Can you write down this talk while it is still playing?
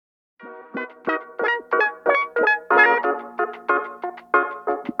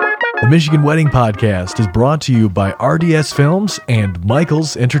Michigan Wedding Podcast is brought to you by RDS Films and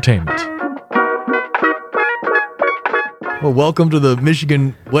Michael's Entertainment. Well, welcome to the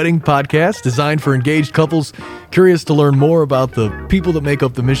Michigan Wedding Podcast, designed for engaged couples curious to learn more about the people that make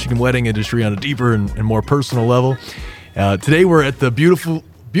up the Michigan wedding industry on a deeper and more personal level. Today we're at the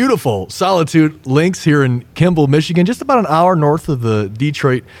beautiful Solitude Links here in Kimball, Michigan, just about an hour north of the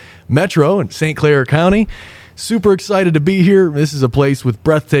Detroit Metro in St. Clair County. Super excited to be here. This is a place with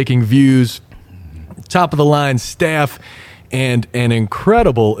breathtaking views, top-of-the-line staff, and an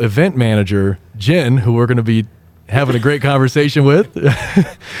incredible event manager, Jen, who we're going to be having a great conversation with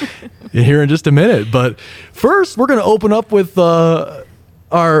here in just a minute. But first, we're going to open up with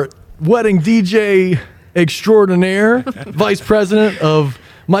our wedding DJ extraordinaire, Vice President of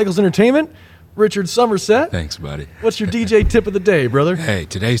Michael's Entertainment, Richard Somerset. Thanks, buddy. What's your DJ tip of the day, brother? Hey,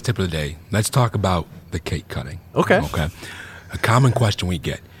 today's tip of the day, let's talk about the cake cutting. Okay. A common question we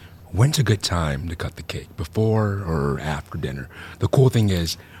get, when's a good time to cut the cake, before or after dinner? The cool thing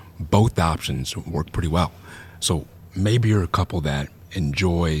is both options work pretty well. So maybe you're a couple that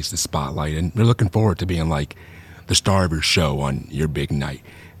enjoys the spotlight and you're looking forward to being like the star of your show on your big night.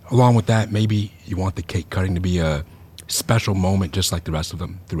 Along with that, maybe you want the cake cutting to be a special moment just like the rest of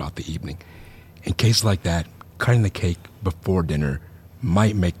them throughout the evening. In cases like that, cutting the cake before dinner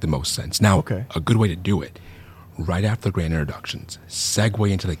might make the most sense. Now, A good way to do it, right after the grand introductions, segue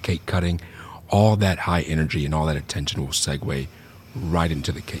into the cake cutting. All that high energy and all that attention will segue right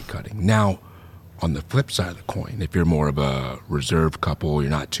into the cake cutting. Now, on the flip side of the coin, if you're more of a reserved couple, you're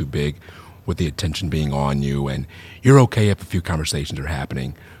not too big with the attention being on you, and you're okay if a few conversations are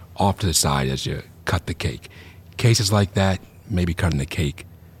happening off to the side as you cut the cake. Cases like that, maybe cutting the cake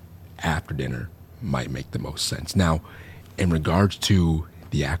after dinner might make the most sense. Now, in regards to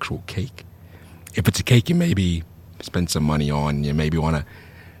the actual cake, if it's a cake you maybe spend some money on, you maybe want to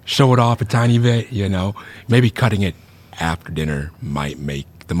show it off a tiny bit, maybe cutting it after dinner might make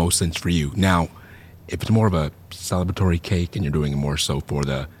the most sense for you. Now, if it's more of a celebratory cake and you're doing it more so for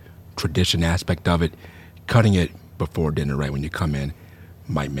the tradition aspect of it, cutting it before dinner, right when you come in,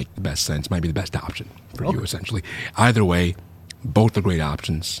 might make the best sense, might be the best option for you, essentially. Either way, both are great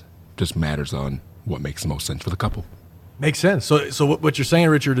options. Just matters on what makes the most sense for the couple. Makes sense. So what you're saying,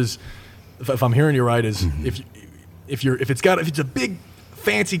 Richard, is, if I'm hearing you right, is if it's a big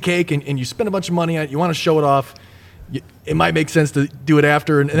fancy cake and you spend a bunch of money on it, you want to show it off, it might make sense to do it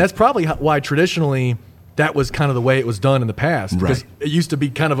after, and that's probably why traditionally that was kind of the way it was done in the past. Because it used to be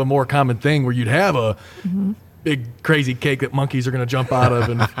kind of a more common thing where you'd have a big crazy cake that monkeys are going to jump out of,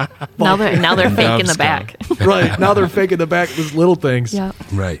 and now they're fake in the back. Right, now they're fake in the back with little things. Yeah,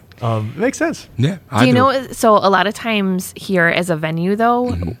 right. Makes sense. Yeah. Do you know? So a lot of times here as a venue,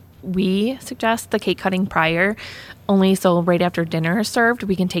 though, we suggest the cake cutting prior. Only so right after dinner is served,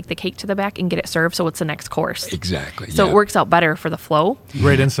 we can take the cake to the back and get it served, so it's the next course. Exactly. So it works out better for the flow.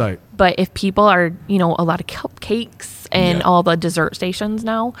 Great insight. But if people are, a lot of cupcakes and all the dessert stations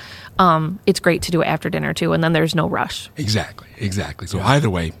now, it's great to do it after dinner too, and then there's no rush. Exactly. So either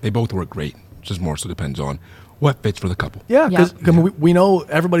way, they both work great. Just more so depends on what fits for the couple. Yeah, because we know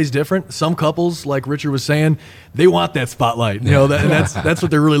everybody's different. Some couples, like Richard was saying, they want that spotlight. That's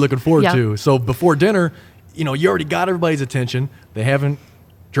what they're really looking forward to. So before dinner, you already got everybody's attention. They haven't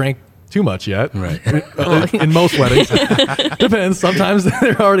drank too much yet. Right. In most weddings. Depends. Sometimes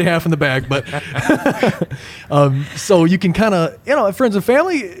they're already half in the bag. But so you can kind of, friends and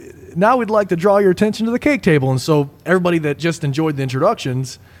family, now we'd like to draw your attention to the cake table. And so everybody that just enjoyed the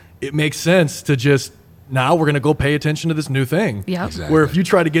introductions, it makes sense to just, now we're going to go pay attention to this new thing. Yeah. Exactly. Where if you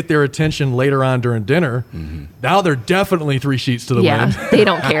try to get their attention later on during dinner, now they're definitely 3 sheets to the wind. They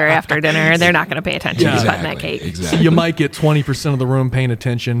don't care after dinner. They're not going to pay attention to cutting that cake. Exactly. So you might get 20% of the room paying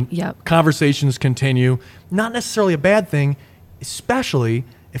attention. Yep. Conversations continue. Not necessarily a bad thing, especially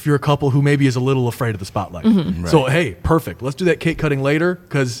if you're a couple who maybe is a little afraid of the spotlight. Right. So, hey, perfect. Let's do that cake cutting later,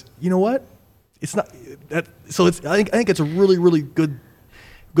 because you know what? It's not that. So I think it's a really, really good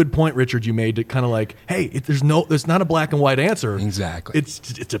point, Richard, you made, to kind of like, hey, there's not a black and white answer. Exactly.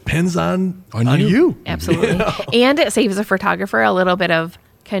 It depends on you. Absolutely. And it saves a photographer a little bit of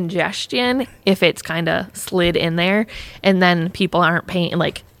congestion if it's kind of slid in there, and then people aren't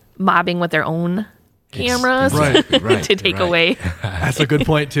mobbing with their own cameras to take away. That's a good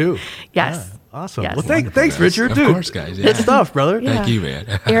point too. Yes. Yeah. Awesome. Yes. Well, thanks, Richard. Of course, course, guys. Good stuff, brother. Yeah. Thank you,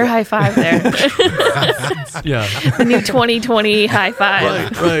 man. Air high five there. Yeah. The new 2020 high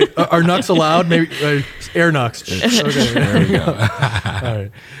five. Right. Are nuts allowed? Maybe air nuts. Okay. There we go. All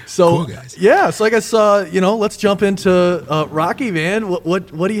right. So, Cool, guys. yeah. So I guess let's jump into Rocky, man. What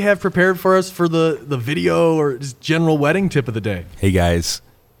do you have prepared for us for the video or just general wedding tip of the day? Hey guys,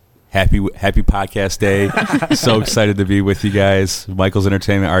 Happy podcast day. So excited to be with you guys. Michael's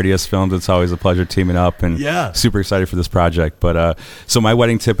Entertainment, RDS Films. It's always a pleasure teaming up, and super excited for this project. But so my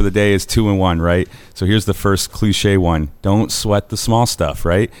wedding tip of the day is 2 in 1, right? So here's the first cliche one. Don't sweat the small stuff,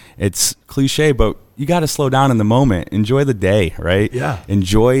 right? It's cliche, but you got to slow down in the moment. Enjoy the day, right? Yeah.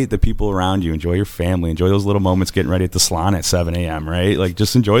 Enjoy the people around you. Enjoy your family. Enjoy those little moments getting ready at the salon at 7 a.m., right? Like,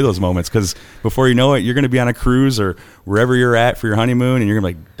 just enjoy those moments, because before you know it, you're going to be on a cruise or wherever you're at for your honeymoon, and you're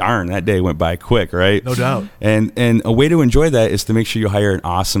going to be like, darn, that day went by quick, right? No doubt. And a way to enjoy that is to make sure you hire an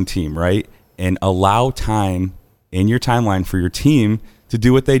awesome team, right? And allow time in your timeline for your team to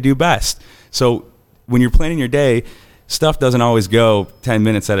do what they do best. So when you're planning your day, stuff doesn't always go 10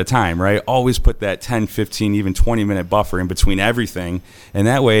 minutes at a time, right? Always put that 10, 15, even 20-minute buffer in between everything. And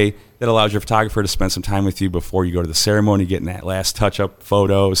that way, that allows your photographer to spend some time with you before you go to the ceremony, getting that last touch-up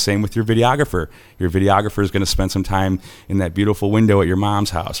photo. Same with your videographer. Your videographer is going to spend some time in that beautiful window at your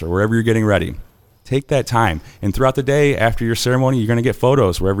mom's house or wherever you're getting ready. Take that time. And throughout the day, after your ceremony, you're going to get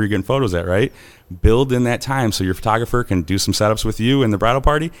photos wherever you're getting photos at, right? Build in that time so your photographer can do some setups with you in the bridal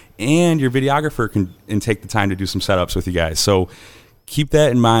party, and your videographer can take the time to do some setups with you guys. So keep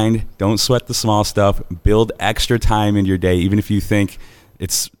that in mind. Don't sweat the small stuff. Build extra time in your day. Even if you think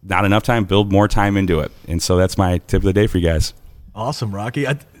it's not enough time, build more time into it. And so that's my tip of the day for you guys. Awesome, Rocky.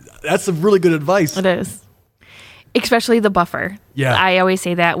 That's some really good advice. It is. Especially the buffer. Yeah. I always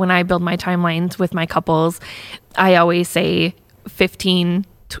say that when I build my timelines with my couples. I always say 15,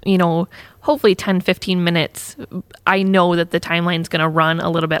 hopefully 10, 15 minutes. I know that the timeline's going to run a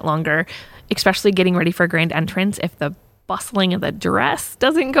little bit longer, especially getting ready for grand entrance. If the bustling of the dress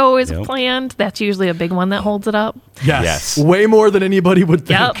doesn't go as planned, that's usually a big one that holds it up. Yes. Way more than anybody would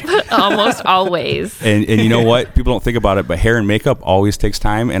think. Yep. Almost always. And you know what? People don't think about it, but hair and makeup always takes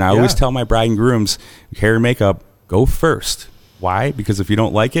time. And I always tell my bride and grooms, hair and makeup, go first. Why? Because if you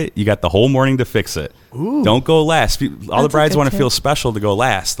don't like it, you got the whole morning to fix it. Ooh. Don't go last. All the brides want to tip. feel special to go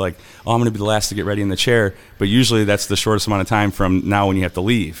last. Like, oh, I'm going to be the last to get ready in the chair. But usually that's the shortest amount of time from now when you have to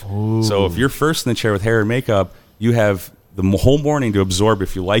leave. Ooh. So if you're first in the chair with hair and makeup, you have the whole morning to absorb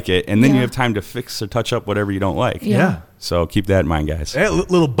if you like it. And then you have time to fix or touch up whatever you don't like. Yeah. So keep that in mind, guys. Hey,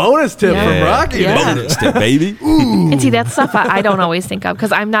 little bonus tip from Rocky. Yeah. Bonus tip, baby. And see, that's stuff I don't always think of,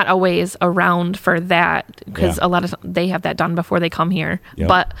 because I'm not always around for that, because a lot of they have that done before they come here. Yep.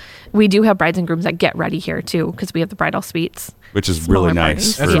 But we do have brides and grooms that get ready here too, because we have the bridal suites. Which is Smaller really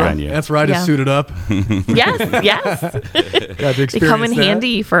nice parties. for a venue. That's where I just suited up. Yes. Got to They come in experience that.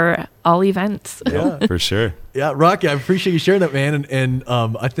 handy for all events. Yeah. For sure. Yeah, Rocky, I appreciate you sharing that, man. And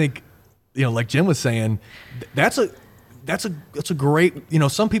I think, like Jim was saying, that's a great,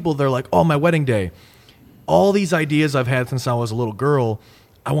 some people, they're like, oh, my wedding day, all these ideas I've had since I was a little girl,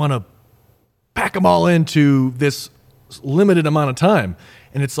 I want to pack them all into this limited amount of time.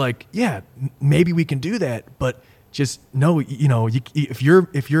 And it's like, yeah, maybe we can do that, but just know, if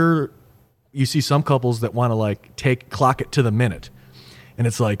you see some couples that want to like clock it to the minute, and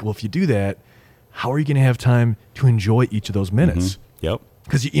it's like, well, if you do that, how are you going to have time to enjoy each of those minutes? Mm-hmm. Yep.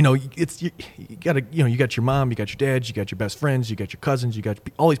 Because you got you got your mom, you got your dad, you got your best friends, you got your cousins, you got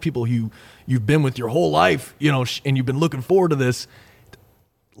all these people who you've been with your whole life, and you've been looking forward to this.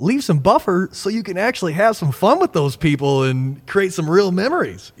 Leave some buffer so you can actually have some fun with those people and create some real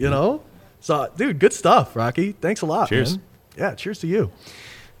memories. So, dude, good stuff, Rocky. Thanks a lot. Cheers. Man. Yeah, cheers to you.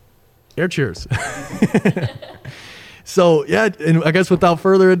 Air cheers. So, yeah, and I guess without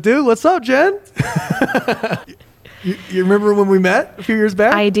further ado, what's up, Jen? You remember when we met a few years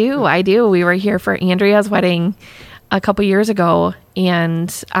back? I do. We were here for Andrea's wedding a couple years ago,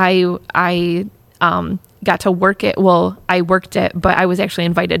 and I got to work it. Well, I worked it, but I was actually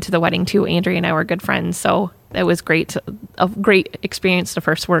invited to the wedding too. Andrea and I were good friends, so it was great. A great experience to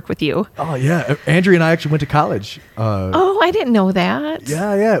first work with you. Oh yeah, Andrea and I actually went to college. I didn't know that.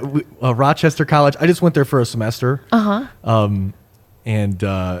 Yeah. Rochester College. I just went there for a semester. And then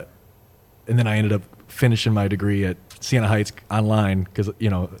I ended up finishing my degree at Siena Heights online because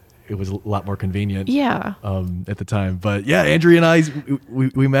it was a lot more convenient. Yeah. At the time, but yeah, Andrea and I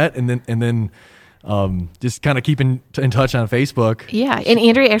we met, and then just kind of keeping in touch on Facebook. Yeah, and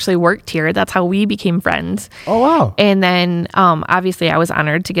Andrea actually worked here. That's how we became friends. Oh wow! And then obviously I was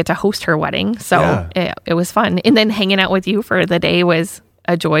honored to get to host her wedding, so it was fun. And then hanging out with you for the day was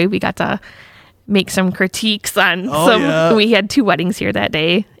a joy. We got to make some critiques on we had 2 weddings here that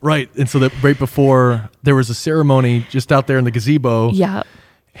day. Right, and so that right before there was a ceremony just out there in the gazebo. Yeah.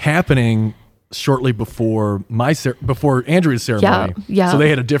 Happening, shortly before before Andrea's ceremony. Yeah. So they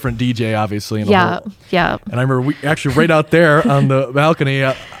had a different DJ, obviously. Yeah. And I remember we actually right out there on the balcony,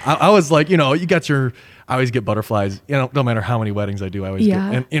 I was like, you got I always get butterflies. No matter how many weddings I do, I always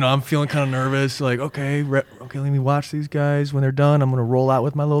get. And I'm feeling kind of nervous. Like, okay, let me watch these guys. When they're done, I'm going to roll out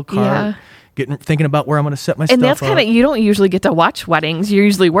with my little cart. Thinking about where I'm going to set my stuff. And that's kind of, you don't usually get to watch weddings. You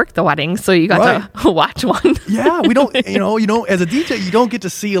usually work the weddings, so you got to watch one. Yeah, we don't. As a DJ, you don't get to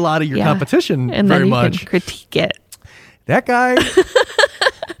see a lot of your competition and very then you much. Can critique it. That guy,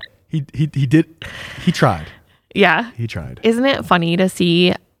 he tried. Yeah, he tried. Isn't it funny to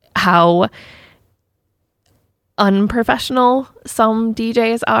see how unprofessional some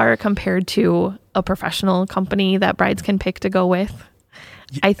DJs are compared to a professional company that brides can pick to go with?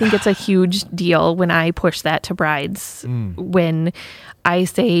 I think it's a huge deal when I push that to brides. When I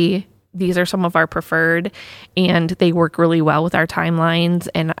say these are some of our preferred and they work really well with our timelines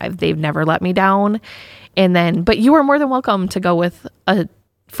and they've never let me down. But you are more than welcome to go with a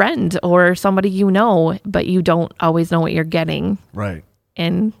friend or somebody but you don't always know what you're getting. Right.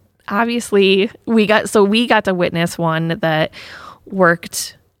 And obviously we got to witness one that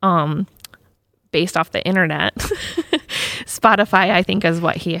worked based off the internet. Spotify, I think, is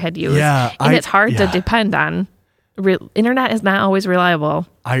what he had used. Yeah, and it's hard to depend on. Internet is not always reliable.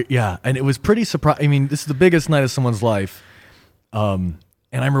 And it was pretty surprising. I mean, this is the biggest night of someone's life. And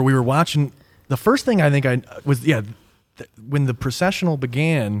I remember we were watching. The first thing I think was when the processional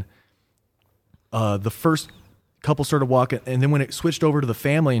began, the first couple started walking, and then when it switched over to the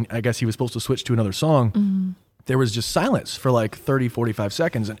family, and I guess he was supposed to switch to another song, there was just silence for like 30, 45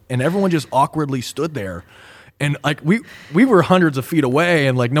 seconds, and everyone just awkwardly stood there. And like we were hundreds of feet away,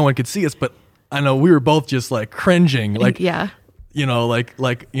 and like no one could see us, but I know we were both just like cringing, like meet the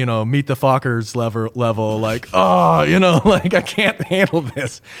Fockers level, like like I can't handle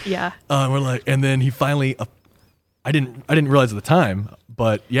this. Yeah. We're like, and then he finally, I didn't realize at the time,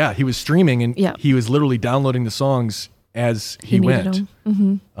 but he was streaming and he was literally downloading the songs as he went.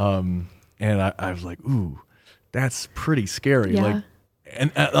 And I was like, ooh, that's pretty scary. Yeah. Like,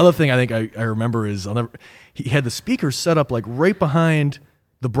 and another thing I think I remember is he had the speakers set up like right behind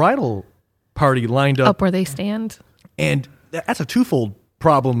the bridal party lined up where they stand. And that's a twofold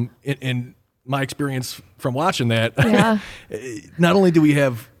problem in my experience from watching that. Yeah. Not only do we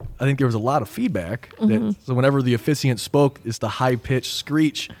have, I think there was a lot of feedback. So whenever the officiant spoke, it's the high pitched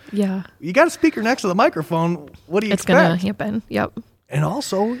screech. Yeah. You got a speaker next to the microphone. What do you expect? It's going to happen. Yep. And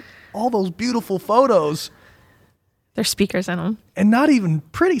also all those beautiful photos. There's speakers in them. And not even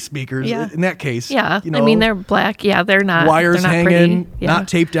pretty speakers in that case. Yeah. I mean, they're black. Yeah. They're not. Wires they're not hanging, pretty. not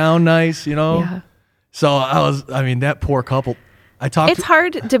taped down nice, Yeah. So that poor couple. It's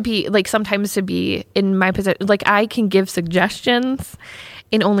hard to be, like, sometimes to be in my position. Like, I can give suggestions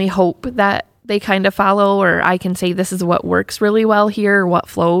and only hope that they kind of follow, or I can say this is what works really well here, or what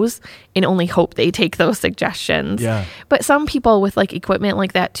flows, and only hope they take those suggestions. Yeah. But some people with, like, equipment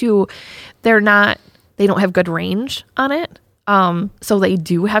like that, too, they don't have good range on it. So they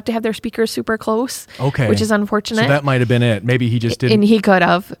do have to have their speakers super close. Okay. Which is unfortunate. So that might have been it. Maybe he just didn't. And he could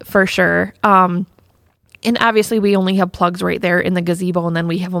have, for sure. And obviously we only have plugs right there in the gazebo, and then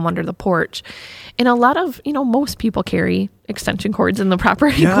we have them under the porch. And a lot of, most people carry extension cords and the proper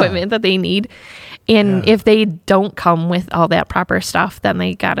equipment that they need. And if they don't come with all that proper stuff, then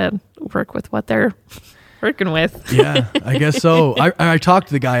they got to work with what they're working with. Yeah, I guess so. I talked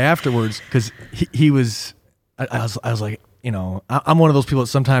to the guy afterwards because he was, I was like, I'm one of those people that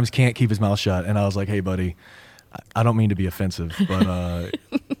sometimes can't keep his mouth shut. And I was like, hey, buddy, I don't mean to be offensive, but,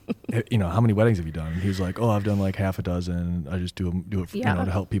 how many weddings have you done? And he was like, oh, I've done like half a dozen. I just do it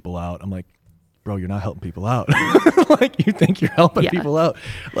to help people out. I'm like, bro, you're not helping people out. Like, you think you're helping people out.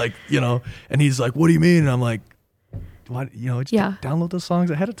 Like, and he's like, what do you mean? And I'm like, why, just download those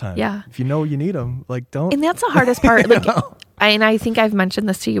songs ahead of time. Yeah. If you know you need them, like, don't. And that's the hardest part. Like, and I think I've mentioned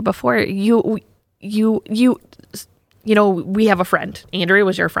this to you before. We have a friend. Andrea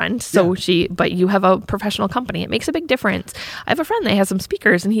was your friend. So but you have a professional company. It makes a big difference. I have a friend that has some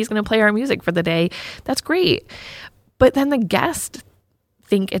speakers and he's going to play our music for the day. That's great. But then the guests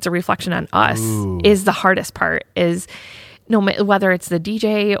think it's a reflection on us. Is the hardest part, is whether it's the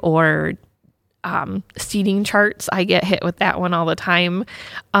DJ or seating charts. I get hit with that one all the time.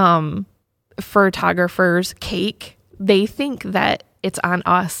 Photographers, cake, they think that it's on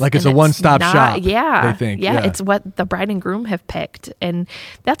us. Like it's a one-stop shop. Yeah. They think. Yeah. It's what the bride and groom have picked. And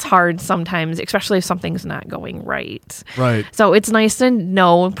that's hard sometimes, especially if something's not going right. Right. So it's nice to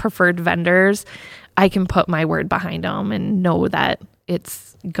know preferred vendors. I can put my word behind them and know that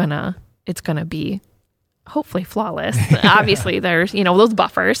it's gonna be hopefully flawless. Obviously, there's, those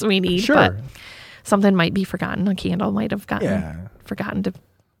buffers we need, Sure. but something might be forgotten. A candle might have gotten forgotten to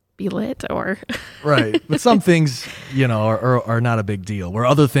be lit or. Right. But some things, are not a big deal, where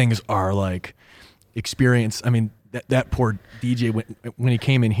other things are like experience. I mean, that poor DJ, when he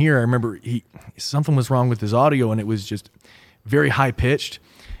came in here, I remember something was wrong with his audio and it was just very high pitched.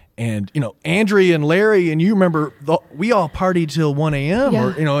 And, Andrea and Larry, and you remember, we all partied till 1 a.m.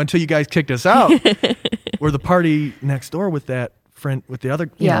 or, until you guys kicked us out. Or the party next door with that friend, with the other,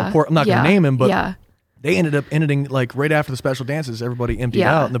 poor, I'm not going to name him, but they ended up ending like right after the special dances, everybody emptied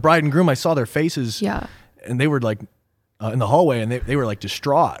out. And the bride and groom, I saw their faces and they were like in the hallway and they were like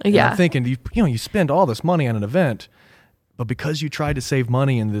distraught. And I'm thinking, you spend all this money on an event, but because you tried to save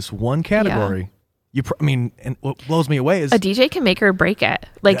money in this one category, and what blows me away is a DJ can make or break it.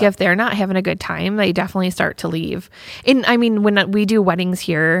 Like if they're not having a good time, they definitely start to leave. And I mean, when we do weddings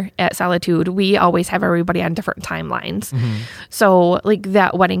here at Solitude, we always have everybody on different timelines. Mm-hmm. So like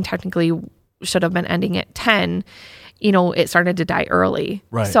that wedding technically should have been ending at 10. It started to die early.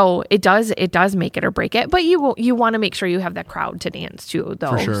 Right. So it does make it or break it. But you want to make sure you have that crowd to dance to,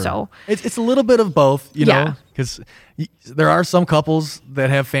 though. For sure. So it's a little bit of both, because there are some couples that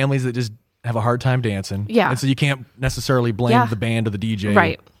have families that just have a hard time dancing. Yeah. And so you can't necessarily blame the band or the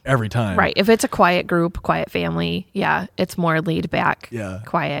DJ every time. Right. If it's a quiet group, quiet family, it's more laid back,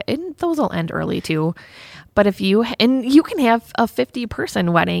 quiet. And those will end early too. But if you can have a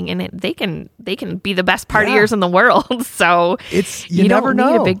 50-person wedding and they can be the best partiers in the world. So you never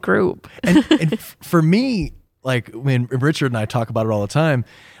don't need a big group. and for me, like when Richard and I talk about it all the time,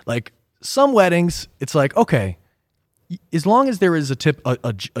 like some weddings, it's like, okay, as long as there is a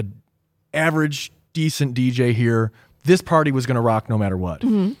average decent DJ here, this party was going to rock no matter what.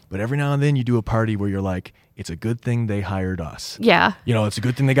 Mm-hmm. But every now and then you do a party where you're like, it's a good thing they hired us. Yeah. It's a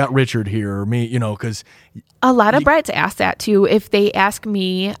good thing they got Richard here or me, because a lot of brides ask that too. If they ask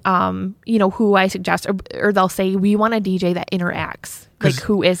me, who I suggest, or they'll say, we want a DJ that interacts. Like,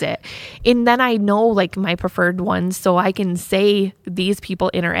 who is it? And then I know like my preferred ones, so I can say these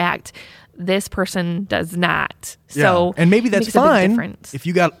people interact. This person does not. So and maybe that's fine. If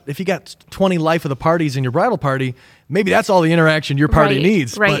you got 20 life of the parties in your bridal party, maybe that's all the interaction your party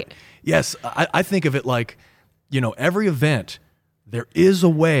needs. Right. But yes, I think of it like, every event, there is a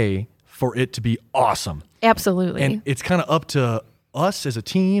way for it to be awesome. Absolutely. And it's kind of up to us as a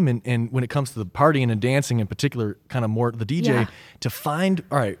team and when it comes to the partying and dancing in particular, kind of more the DJ, to find,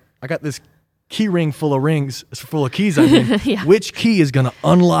 all right, I got this key ring full of keys, which key is going to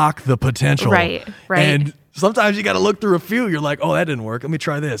unlock the potential. Right. And sometimes you got to look through a few. You're like, oh, that didn't work. Let me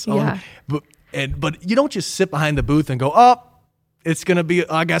try this. Yeah. But you don't just sit behind the booth and go, oh, it's going to be,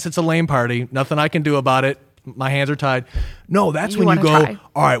 I guess it's a lame party. Nothing I can do about it. My hands are tied. No, that's when you go,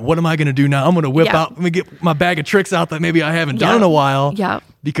 all right, what am I going to do now? I'm going to whip out, let me get my bag of tricks out that maybe I haven't done in a while. Yeah.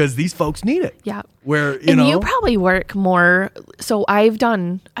 Because these folks need it. Yeah. Where, you probably work more. So I've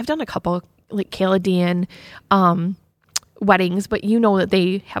done a couple like Caladian weddings, but that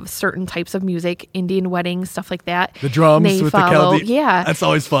they have certain types of music, Indian weddings, stuff like that. The drums with the Caladian. Yeah. That's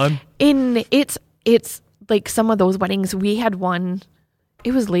always fun. And it's like some of those weddings, we had one,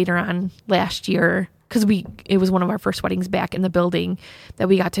 it was later on last year, because it was one of our first weddings back in the building that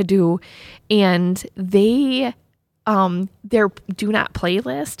we got to do. And they, their do not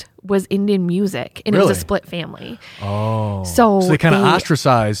playlist was Indian music, and it was a split family. Oh, so they kind of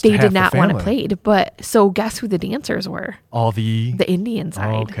ostracized. They did not want it played, but so guess who the dancers were? All the Indian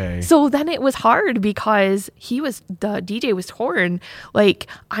side. Okay. So then it was hard because the DJ was torn. Like,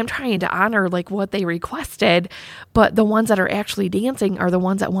 I'm trying to honor like what they requested, but the ones that are actually dancing are the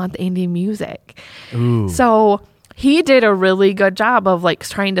ones that want the Indian music. Ooh. So he did a really good job of like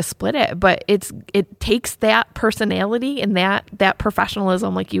trying to split it, but it takes that personality and that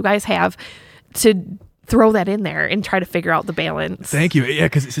professionalism like you guys have to throw that in there and try to figure out the balance. Thank you. Yeah,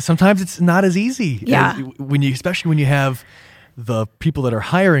 because sometimes it's not as easy. Yeah. Especially when you have the people that are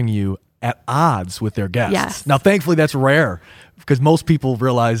hiring you at odds with their guests. Yes. Now, thankfully, that's rare because most people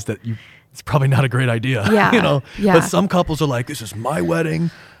realize that it's probably not a great idea. Yeah. Yeah. But some couples are like, this is my wedding.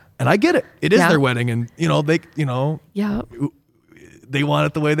 And I get it. It is their wedding, and they want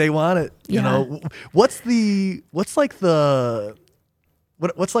it the way they want it. What's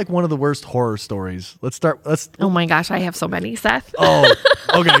like one of the worst horror stories? Oh my gosh, I have so many, Seth. Oh,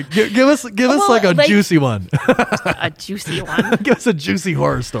 okay. Give us like a juicy one. A juicy one. Give us a juicy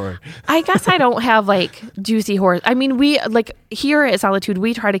horror story. I guess I don't have like juicy horror. I mean, we like here at Solitude,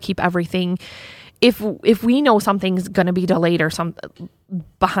 we try to keep everything if we know something's going to be delayed or some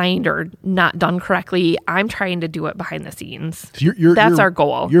behind or not done correctly, I'm trying to do it behind the scenes. So that's our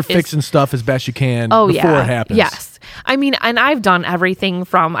goal. You're fixing stuff as best you can before it happens. Yes. I mean, and I've done everything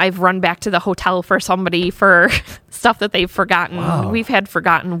from I've run back to the hotel for somebody for stuff that they've forgotten. Wow. We've had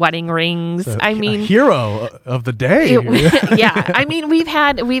forgotten wedding rings. A hero of the day. Yeah. I mean, we've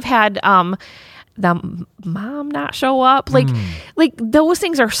had the mom not show up. Like those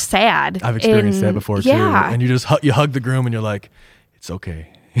things are sad. I've experienced that before too. And you just you hug the groom and you're like, it's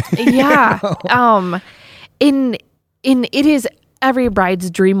okay. Yeah. And it is every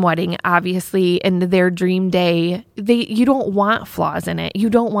bride's dream wedding, obviously, and their dream day. You don't want flaws in it. You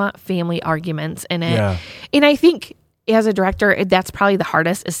don't want family arguments in it. Yeah. And I think as a director, that's probably the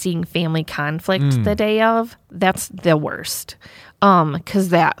hardest, is seeing family conflict the day of. That's the worst. Because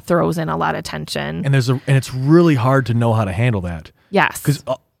that throws in a lot of tension. And it's really hard to know how to handle that. Yes. Because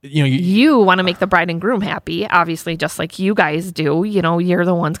you want to make the bride and groom happy, obviously, just like you guys do. You're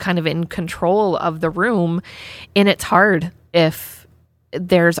the ones kind of in control of the room, and it's hard if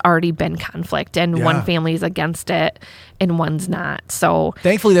there's already been conflict and one family is against it and one's not. So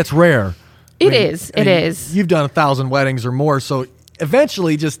thankfully, that's rare. It is. You've done 1,000 weddings or more, so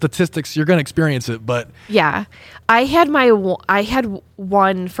eventually, just statistics, you're going to experience it. But yeah, I had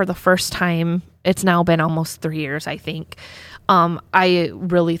one for the first time. It's now been almost 3 years, I think. I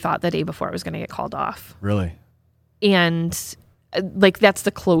really thought the day before I was going to get called off. Really? And that's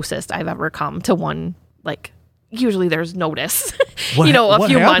the closest I've ever come to one. Usually there's notice, a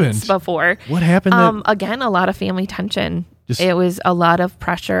few months before. What happened? Again, a lot of family tension. It was a lot of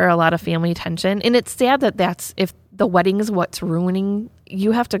pressure, a lot of family tension. And it's sad that's if the wedding is what's ruining,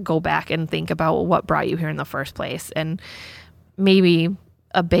 you have to go back and think about what brought you here in the first place. And maybe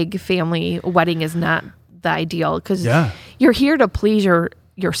a big family wedding is not the ideal, because you're here to please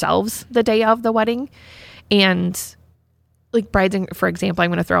yourselves the day of the wedding. And brides, for example, I'm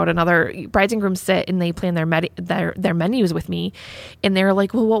going to throw out another. Brides and grooms sit and they plan their menus with me, and they're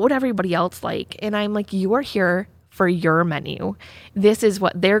like, well, what would everybody else like? And I'm like, you are here for your menu. This is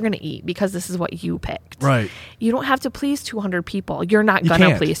what they're going to eat because this is what you picked. Right. You don't have to please 200 people. You're not going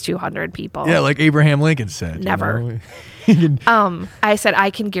to please 200 people. Yeah, like Abraham Lincoln said. Never. I said, I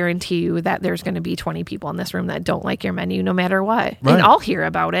can guarantee you that there's going to be 20 people in this room that don't like your menu no matter what. Right. And I'll hear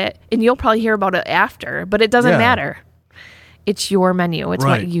about it, and you'll probably hear about it after, but it doesn't matter. It's your menu. It's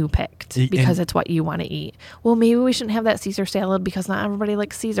what you picked because it's what you want to eat. Well, maybe we shouldn't have that Caesar salad because not everybody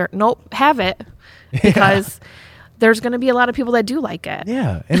likes Caesar. Nope, have it because there's going to be a lot of people that do like it.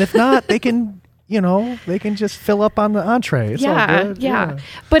 Yeah, and if not, they can, they can just fill up on the entree. It's all good. Yeah.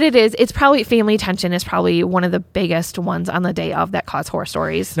 But it's probably family tension is probably one of the biggest ones on the day of that cause horror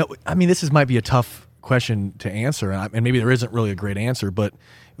stories. No, I mean, might be a tough question to answer, and maybe there isn't really a great answer, but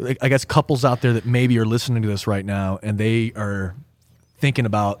I guess couples out there that maybe are listening to this right now and they are thinking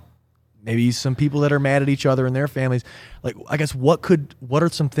about maybe some people that are mad at each other and their families. I guess what are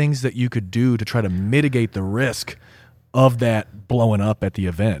some things that you could do to try to mitigate the risk of that blowing up at the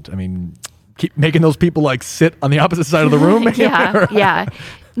event? I mean, keep making those people sit on the opposite side of the room. Yeah.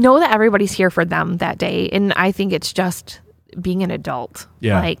 Know that everybody's here for them that day. And I think it's just being an adult.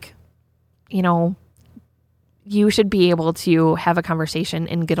 Yeah. You should be able to have a conversation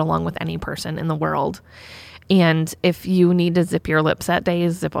and get along with any person in the world. And if you need to zip your lips that day,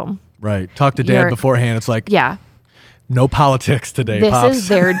 zip them. Right. Talk to dad beforehand. It's no politics today, This Pops. is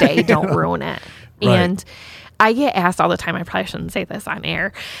their day. Don't ruin it. Right. And I get asked all the time, I probably shouldn't say this on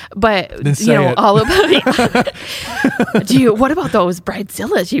air, but it. all about it. What about those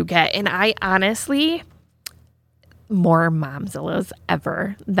bridezillas you get? And I honestly, more momzillas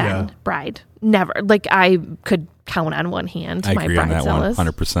ever than bride. Never. I could count on one hand I my agree on that one,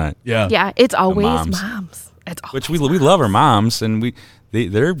 bridezillas. 100%. Yeah. Yeah, it's always moms. It's always Which we love our moms, and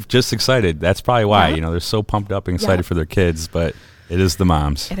they're just excited. That's probably why, they're so pumped up and excited for their kids, but it is the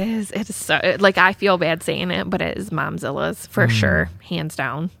moms. It is. It is so, I feel bad saying it, but it is momzillas for sure, hands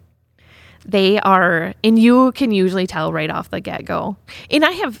down. They are, and you can usually tell right off the get-go. And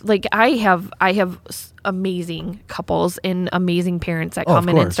I have amazing couples and amazing parents that come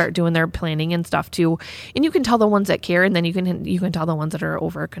in and start doing their planning and stuff too. And you can tell the ones that care, and then you can tell the ones that are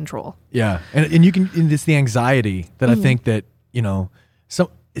over control. Yeah, and you can. And it's the anxiety that I think that so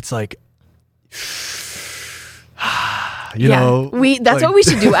it's you know, that's what we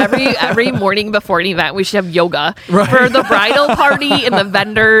should do every morning before an event. We should have yoga for the bridal party and the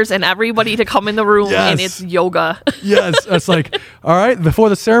vendors and everybody to come in the room, and it's yoga. Yes, it's like, all right, before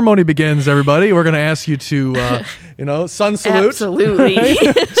the ceremony begins, everybody, we're going to ask you to, sun salute. Absolutely.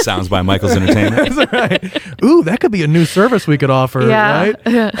 Right? Sounds by Michael's Entertainment. That's right. Ooh, that could be a new service we could offer, right?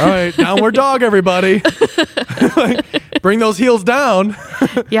 All right, downward dog, everybody. Bring those heels down.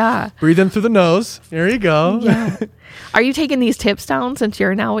 Yeah. Breathe in through the nose. There you go. Yeah. Are you taking these tips down since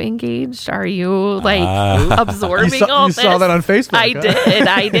you're now engaged? Are you absorbing all this? You saw that on Facebook.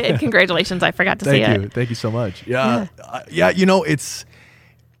 I did. Congratulations. I forgot to say it. Thank you so much. Yeah.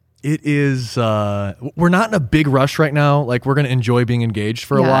 It is, we're not in a big rush right now. Like, we're going to enjoy being engaged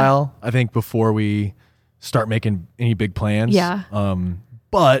for a while, I think, before we start making any big plans. Yeah.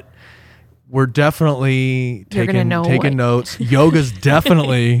 But we're definitely taking notes. Yoga's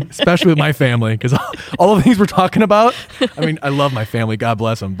definitely, especially with my family, because all the things we're talking about, I mean, I love my family, God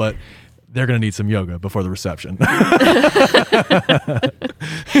bless them, but they're going to need some yoga before the reception.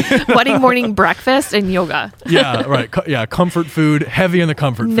 Wedding morning breakfast and yoga. Yeah, right. Comfort food, heavy in the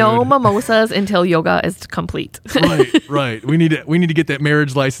comfort food. No mimosas until yoga is complete. Right. We need to get that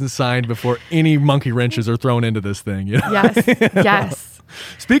marriage license signed before any monkey wrenches are thrown into this thing. You know? Yes.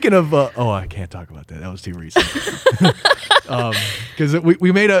 Speaking of, I can't talk about that. That was too recent. Because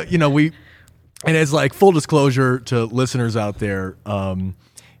we made and as like full disclosure to listeners out there,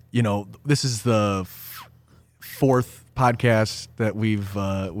 this is the fourth podcast that we've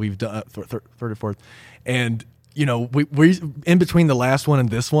done, third or fourth, and we in between the last one and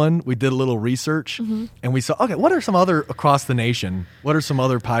this one, we did a little research, and we saw, okay, what are some other across the nation? What are some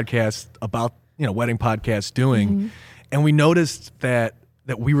other podcasts about wedding podcasts doing? And we noticed that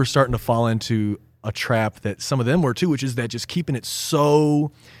we were starting to fall into a trap that some of them were too, which is that just keeping it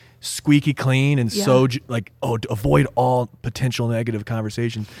so squeaky clean and so avoid all potential negative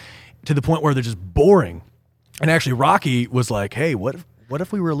conversation to the point where they're just boring. And actually Rocky was like, hey, what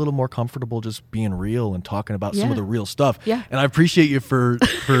if we were a little more comfortable just being real and talking about some of the real stuff? Yeah. And I appreciate you for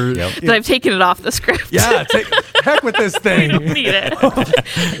that I've taken it off the script. Yeah, heck with this thing. We don't need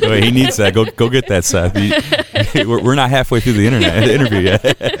it. Wait, he needs that. Go get that, Seth. We're not halfway through the interview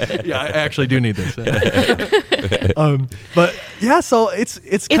yet. Yeah, I actually do need this. But yeah, so it's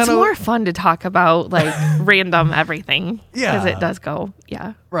kind of more fun to talk about like random everything. Yeah, because it does go.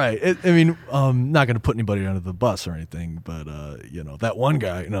 Yeah. Right. I'm not going to put anybody under the bus or anything, but that one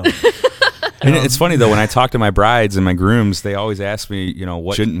guy. No. And it's funny though, when I talk to my brides and my grooms, they always ask me,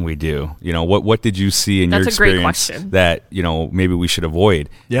 what shouldn't we do? What did you see in your experience that maybe we should avoid?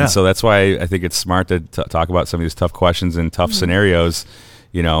 Yeah. And so that's why I think it's smart to talk about some of these tough questions and tough scenarios.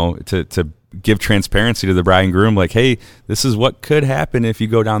 To give transparency to the bride and groom, like, hey, this is what could happen if you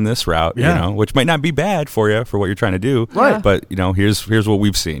go down this route, which might not be bad for you for what you're trying to do, right? But here's what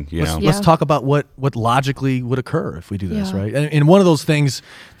we've seen. Let's talk about what logically would occur if we do this, right? And one of those things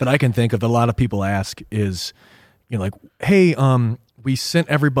that I can think of that a lot of people ask is, like, hey, we sent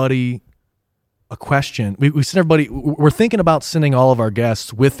everybody a question. We sent everybody. We're thinking about sending all of our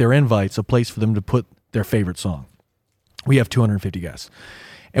guests with their invites a place for them to put their favorite song. We have 250 guests.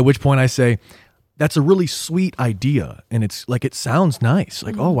 At which point I say, that's a really sweet idea. And it's like, it sounds nice.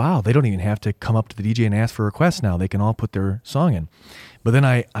 Like, oh, wow, they don't even have to come up to the DJ and ask for requests now. They can all put their song in. But then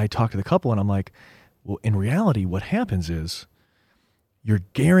I talk to the couple and I'm like, well, in reality, what happens is you're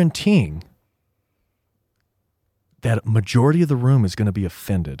guaranteeing that a majority of the room is going to be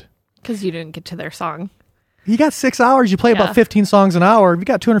offended. Because you didn't get to their song. You got 6 hours. You play about 15 songs an hour. You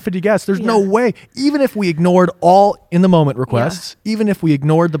got 250 guests. There's no way. Even if we ignored all in the moment requests, even if we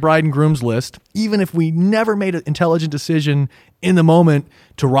ignored the bride and groom's list, even if we never made an intelligent decision in the moment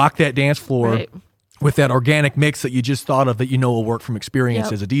to rock that dance floor with that organic mix that you just thought of that will work from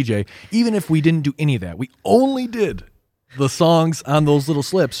experience as a DJ, even if we didn't do any of that, we only did the songs on those little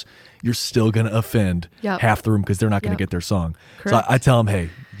slips, you're still going to offend half the room because they're not going to get their song. Correct. So I tell them,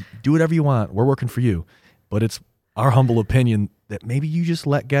 hey, do whatever you want. We're working for you. But it's our humble opinion that maybe you just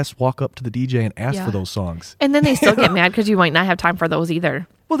let guests walk up to the DJ and ask for those songs. And then they still get mad because you might not have time for those either.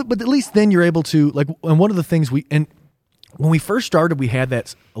 Well, but at least then you're able to, like, and one of the things when we first started, we had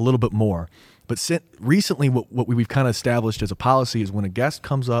that a little bit more. But recently, what we've kind of established as a policy is when a guest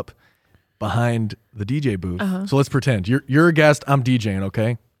comes up behind the DJ booth. So let's pretend you're a guest, I'm DJing,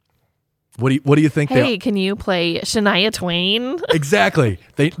 okay? What do you think? Hey, can you play Shania Twain? Exactly.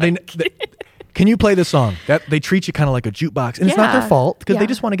 They can you play this song? That they treat you kind of like a jukebox, and it's not their fault because they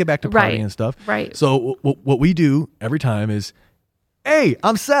just want to get back to partying and stuff. Right. So what we do every time is, hey,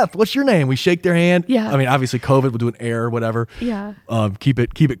 I'm Seth. What's your name? We shake their hand. Yeah. I mean, obviously, COVID, we'll do an air or whatever. Yeah. Keep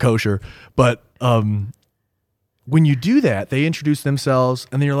it kosher. But when you do that, they introduce themselves,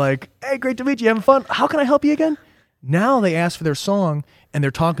 and then you're like, hey, great to meet you. Having fun? How can I help you again? Now they ask for their song, and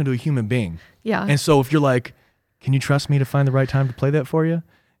they're talking to a human being. Yeah. And so if you're like, can you trust me to find the right time to play that for you?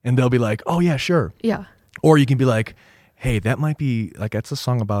 And they'll be like, oh, yeah, sure. Yeah. Or you can be like, hey, that might be, like, that's a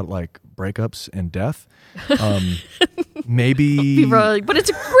song about, like, breakups and death. Maybe. People are like, but it's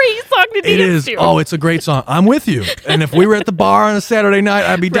a great song to dance it is. to. Oh, it's a great song. I'm with you. And if we were at the bar on a Saturday night,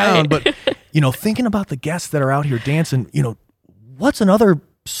 I'd be down. But, thinking about the guests that are out here dancing, what's another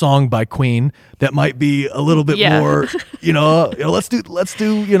song by Queen that might be a little bit more, let's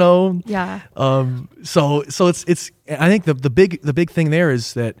do, Yeah. So it's, I think the big thing there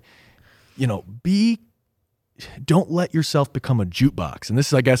is that, don't let yourself become a jukebox. And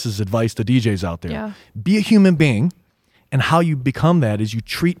this, I guess, is advice to DJs out there. Yeah. Be a human being. And how you become that is you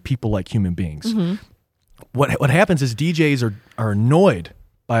treat people like human beings. Mm-hmm. What happens is DJs are annoyed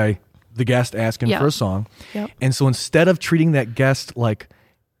by the guest asking for a song. Yep. And so instead of treating that guest like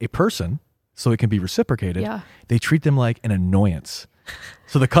a person so it can be reciprocated, they treat them like an annoyance.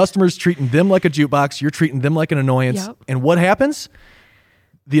 So the customer's treating them like a jukebox, you're treating them like an annoyance. Yep. And what happens?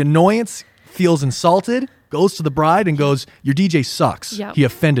 The annoyance feels insulted, goes to the bride and goes, your DJ sucks. Yep. He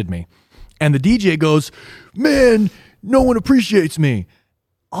offended me. And the DJ goes, man, no one appreciates me.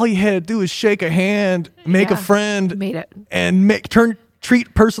 All you had to do is shake a hand, make a friend, made it, and treat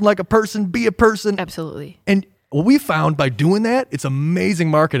a person like a person, be a person. Absolutely. And what we found by doing that, it's amazing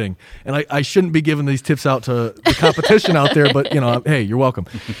marketing. And I shouldn't be giving these tips out to the competition out there, but hey, you're welcome.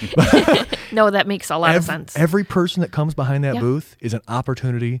 No, that makes a lot of sense. Every person that comes behind that booth is an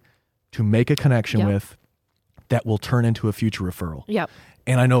opportunity to make a connection with that will turn into a future referral. Yep.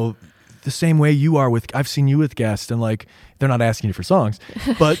 And I know the same way you are I've seen you with guests, and like, they're not asking you for songs,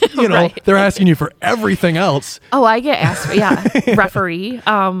 but they're asking you for everything else. Oh, I get asked for, referee,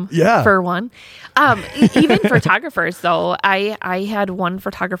 for one. Even photographers though, I had one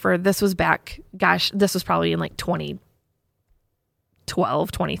photographer, this was probably in like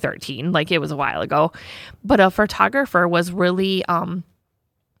 2012, 2013, like it was a while ago, but a photographer was really,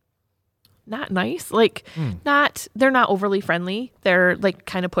 not nice, like they're not overly friendly. They're like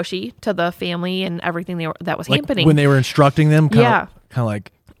kind of pushy to the family and everything that was happening. When they were instructing them, kind of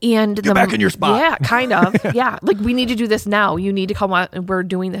like, and get back in your spot. Yeah, kind of. Yeah. Like, we need to do this now. You need to come out and we're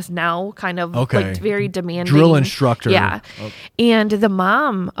doing this now, kind of like very demanding. Drill instructor. Yeah. Okay. And the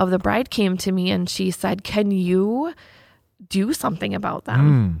mom of the bride came to me and she said, can you do something about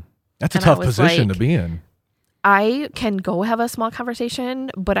them? That's a tough position to be in. I can go have a small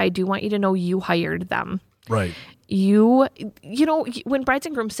conversation, but I do want you to know you hired them. Right. When brides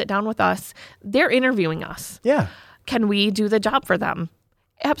and grooms sit down with us, they're interviewing us. Yeah. Can we do the job for them?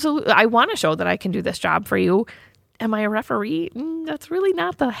 Absolutely. I want to show that I can do this job for you. Am I a referee? That's really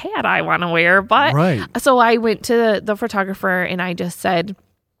not the hat I want to wear. But so I went to the photographer and I just said,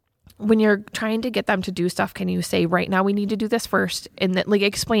 when you're trying to get them to do stuff, can you say, right now we need to do this first, and then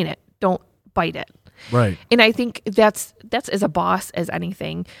explain it. Don't bite it. Right. And I think that's as a boss as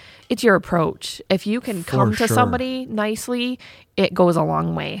anything. It's your approach. If you can come to somebody nicely, it goes a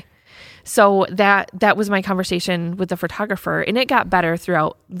long way. So that was my conversation with the photographer, and it got better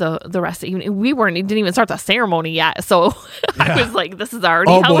throughout the rest of the evening. We didn't even start the ceremony yet. So I was like, this is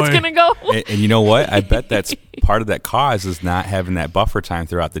already how it's going to go. And you know what? I bet that's part of that cause is not having that buffer time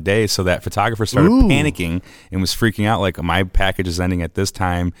throughout the day. So that photographer started panicking and was freaking out like, my package is ending at this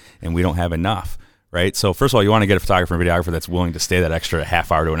time and we don't have enough. Right. So first of all, you want to get a photographer and videographer that's willing to stay that extra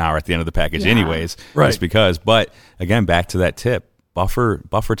half hour to an hour at the end of the package anyways, just because. But again, back to that tip, buffer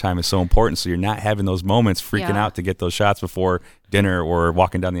time is so important. So you're not having those moments freaking out to get those shots before dinner or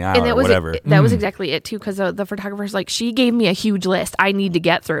walking down the aisle or whatever. That was exactly it too. Cause the photographer's like, she gave me a huge list I need to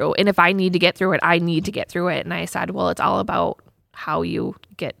get through. And if I need to get through it, I need to get through it. And I said, well, it's all about how you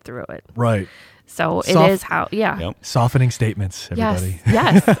get through it. Right. So it is how, Softening statements, everybody.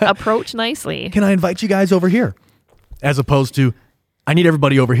 Yes. Approach nicely. Can I invite you guys over here? As opposed to, I need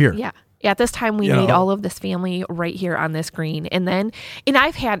everybody over here. Yeah. At this time, we need all of this family right here on this green. And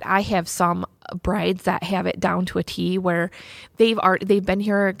I have some brides that have it down to a T where they've been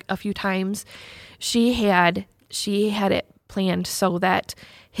here a few times. She had it planned so that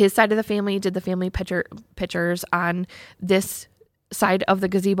his side of the family did the family pictures on this side of the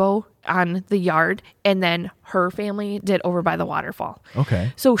gazebo on the yard, and then her family did over by the waterfall.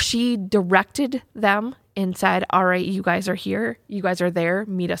 Okay. So she directed them and said, all right, you guys are here, you guys are there,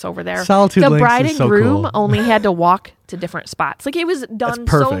 meet us over there. Solitude Links bride and is so groom cool. only had to walk to different spots. Like, it was done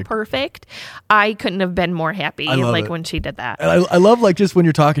so perfect. I couldn't have been more happy when she did that. And I love just when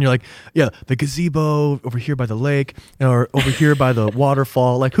you're talking, you're like, yeah, the gazebo over here by the lake or over here by the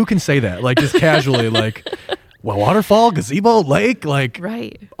waterfall. Like, who can say that? Like, just casually, like, waterfall, gazebo, lake, like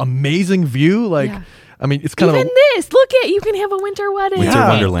Right. amazing view. Like, Yeah. I mean, it's kind Even of this. Look at, you can have a winter wedding. Winter Yeah.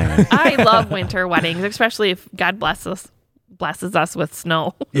 Wonderland. I love winter weddings, especially if God blesses us with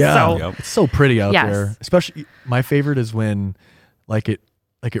snow. yeah. So, Yep. It's so pretty out Yes. there. Especially my favorite is when like it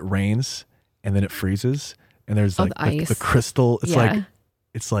rains and then it freezes and there's Oh, like the ice. the crystal.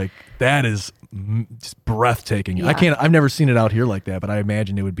 It's like that is just breathtaking. Yeah. I've never seen it out here like that, but I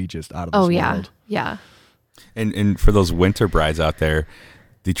imagine it would be just out of this oh yeah. world. Yeah. And for those winter brides out there,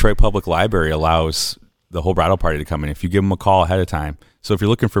 Detroit Public Library allows the whole bridal party to come in if you give them a call ahead of time. So if you're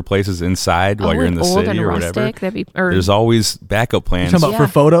looking for places inside while you're in the old city and or rustic, whatever, there's always backup plans. You're talking about Yeah.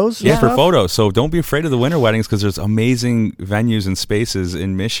 for photos? Yeah, and for stuff? photos. So don't be afraid of the winter weddings because there's amazing venues and spaces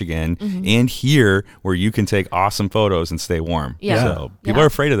in Michigan and here where you can take awesome photos and stay warm. Yeah. So people Yeah. are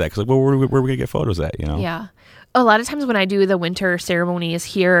afraid of that because like, well, where are we going to get photos at? You know? Yeah. A lot of times when I do the winter ceremonies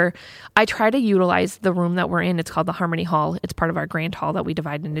here, I try to utilize the room that we're in. It's called the Harmony Hall. It's part of our grand hall that we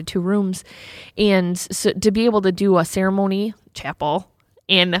divide into 2 rooms. And so to be able to do a ceremony chapel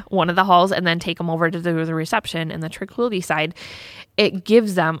in one of the halls and then take them over to do the reception and the tranquility side, it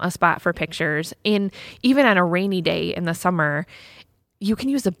gives them a spot for pictures. And even on a rainy day in the summer, you can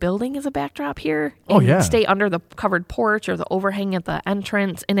use the building as a backdrop here and Oh, yeah. stay under the covered porch or the overhang at the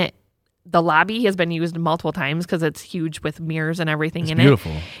entrance. And the lobby has been used multiple times because it's huge with mirrors and everything in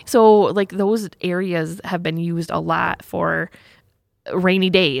beautiful. it. So like those areas have been used a lot for rainy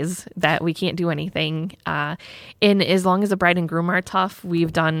days that we can't do anything. And as long as the bride and groom are tough,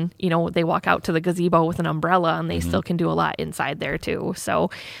 we've done, they walk out to the gazebo with an umbrella and they still can do a lot inside there too.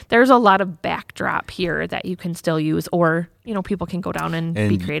 So there's a lot of backdrop here that you can still use, or, people can go down and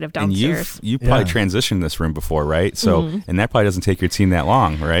be creative downstairs. And you've probably transitioned this room before, right? So, and that probably doesn't take your team that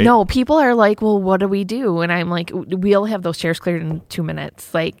long, right? No, people are like, well, what do we do? And I'm like, we'll have those chairs cleared in 2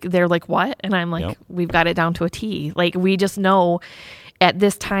 minutes. Like, they're like, what? And I'm like, we've got it down to a T. Like, we just know at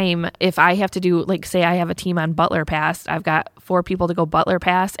this time, if I have to do, like, say I have a team on Butler Pass, I've got 4 people to go Butler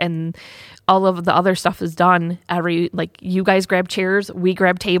Pass, and all of the other stuff is done. You guys grab chairs, we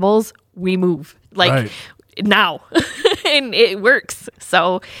grab tables, we move. Right. Now. And it works.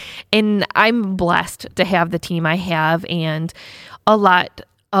 So, and I'm blessed to have the team I have and a lot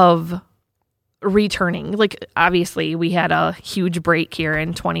of returning. Like, obviously we had a huge break here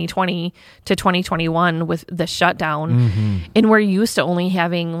in 2020 to 2021 with the shutdown. And we're used to only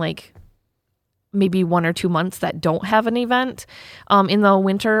having like maybe 1 or 2 months that don't have an event in the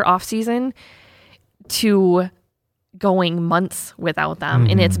winter off season to going months without them.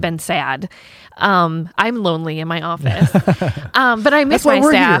 And it's been sad. I'm lonely in my office. But I miss That's why my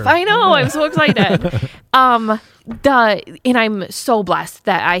we're staff. here. I know. I'm so excited. And I'm so blessed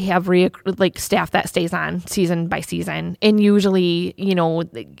that I have staff that stays on season by season. And usually,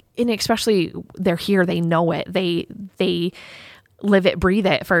 and especially they're here, they know it. They live it, breathe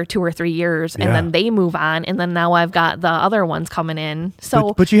it for 2 or 3 years, and then they move on. And then now I've got the other ones coming in.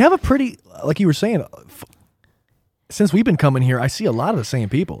 So, But you have a pretty, like you were saying, since we've been coming here, I see a lot of the same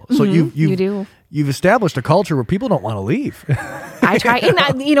people. So you do. You've established a culture where people don't want to leave. I try, and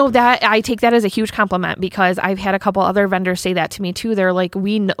that I take that as a huge compliment because I've had a couple other vendors say that to me too. They're like,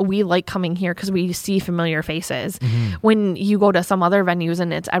 we like coming here because we see familiar faces. When you go to some other venues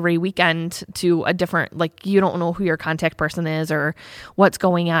and it's every weekend to a different, like, you don't know who your contact person is or what's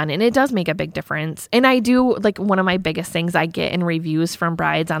going on, and it does make a big difference. And I do, like, one of my biggest things I get in reviews from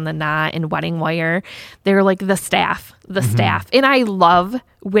brides on the Knot and Wedding Wire, they're like the staff, and I love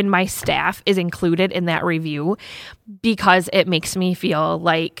when my staff is included in that review because it makes me feel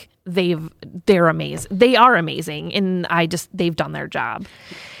like they're amazing. They are amazing, and they've done their job.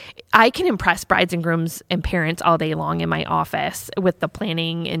 I can impress brides and grooms and parents all day long in my office with the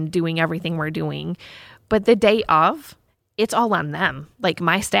planning and doing everything we're doing, but the day of, it's all on them. Like,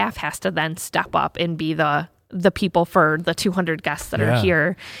 my staff has to then step up and be the people for the 200 guests that are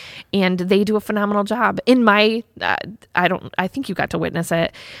here, and they do a phenomenal job. In my, I think you got to witness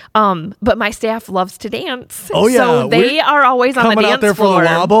it, but my staff loves to dance. Oh, yeah. So they are always on the Coming dance out there floor. for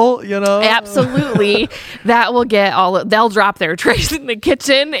the wobble, Absolutely. That will get they'll drop their trays in the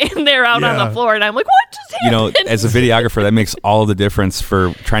kitchen and they're out on the floor, and I'm like, what just happened? As a videographer, that makes all the difference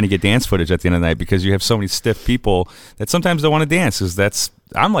for trying to get dance footage at the end of the night because you have so many stiff people that sometimes don't want to dance because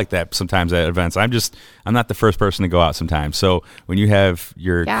I'm like that sometimes at events. I'm not the first person to go out sometimes. So when you have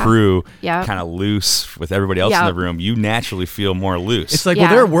your crew kind of loose with everybody else in the room, you naturally feel more loose. It's like, well,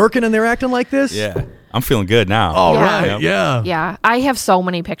 they're working and they're acting like this. Yeah. I'm feeling good now. All Yeah. right. Yep. Yeah. Yeah. I have so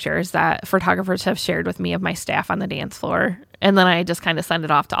many pictures that photographers have shared with me of my staff on the dance floor. And then I just kind of send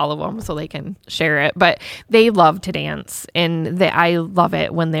it off to all of them so they can share it. But they love to dance, and I love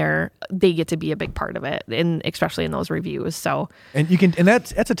it when they get to be a big part of it, and especially in those reviews. So, And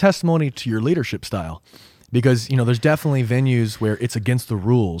that's a testimony to your leadership style, because there's definitely venues where it's against the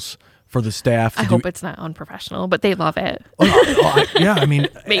rules for the staff to I hope it's not unprofessional, but they love it. I mean,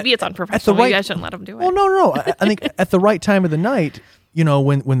 Maybe it's unprofessional. Maybe I shouldn't let them do it. well, no. I think at the right time of the night,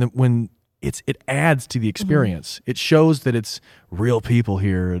 when it adds to the experience. It shows that it's real people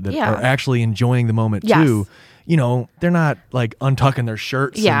here that Yeah. are actually enjoying the moment Yes. too. They're not like untucking their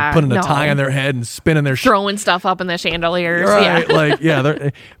shirts Yeah, and putting a no. tie on their head and spinning their Throwing stuff up in the chandeliers. right,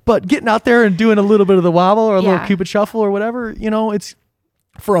 Yeah. but getting out there and doing a little bit of the wobble or a little Yeah. Cupid shuffle or whatever, it's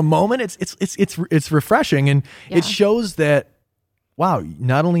for a moment. It's refreshing, and Yeah. it shows that wow.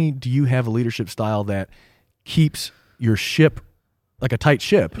 Not only do you have a leadership style that keeps your ship like a tight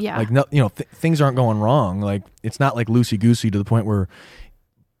ship, Yeah. like things aren't going wrong. Like it's not like loosey goosey to the point where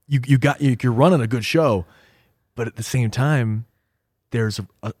you're running a good show, but at the same time, there's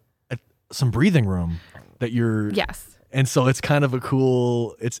some breathing room that you're. Yes. And so it's kind of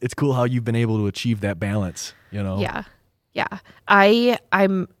it's cool how you've been able to achieve that balance, Yeah. Yeah.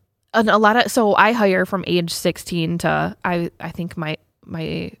 I'm a lot of, so I hire from age 16 to, I think my,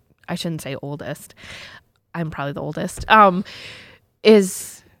 I shouldn't say oldest. I'm probably the oldest,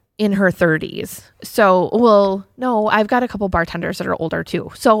 is in her 30s. So, well, no, I've got a couple bartenders that are older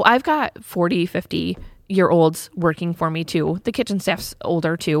too. So I've got 40, 50-year-olds working for me too. The kitchen staff's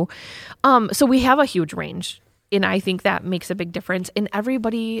older too. So we have a huge range. And I think that makes a big difference. And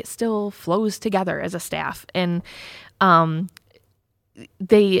everybody still flows together as a staff. And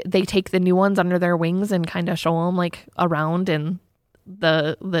they take the new ones under their wings and kind of show them like around and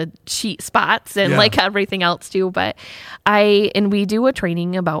the cheat spots and like everything else too. But we do a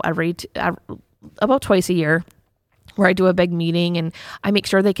training about about twice a year, where I do a big meeting and I make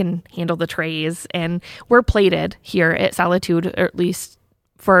sure they can handle the trays. And we're plated here at Solitude, or at least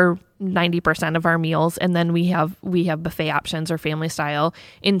for 90% of our meals. And then we have buffet options or family style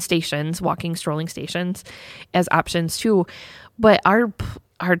in stations, walking, strolling stations as options too. But our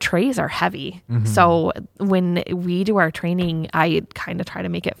trays are heavy. Mm-hmm. So when we do our training, I kind of try to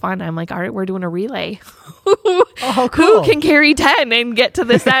make it fun. I'm like, all right, we're doing a relay. Oh, cool. Who can carry 10 and get to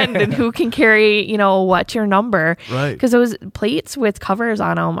this end, and who can carry, what's your number? Right. Because those plates with covers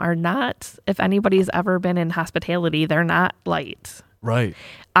on them are not, if anybody's ever been in hospitality, they're not light. Right.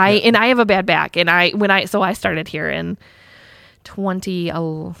 I have a bad back, and I started here in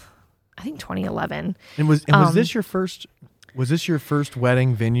 2011. And was this your first? Was this your first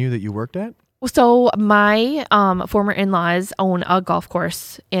wedding venue that you worked at? So my former in-laws own a golf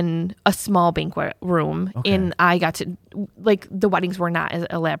course in a small banquet room, and I got to, like, the weddings were not as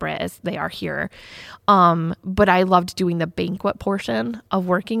elaborate as they are here, but I loved doing the banquet portion of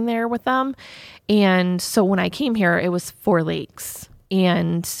working there with them. And so when I came here, it was 4 Lakes,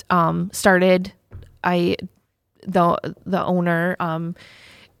 and the owner,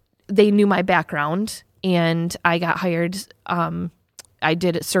 they knew my background, and I got hired. I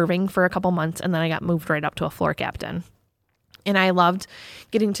did serving for a couple months, and then I got moved right up to a floor captain. And I loved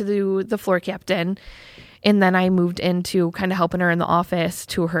getting to do the floor captain. And then I moved into kind of helping her in the office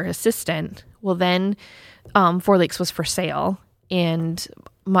to her assistant. Well, then 4 Lakes was for sale. And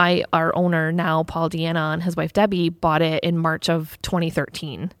our owner now, Paul Deanna, and his wife Debbie bought it in March of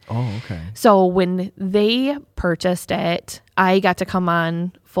 2013. Oh, okay. So when they purchased it, I got to come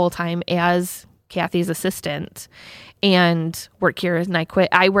on full-time as Kathy's assistant and work here. And I quit.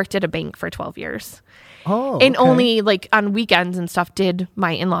 I worked at a bank for 12 years. Oh, and okay. only like on weekends and stuff did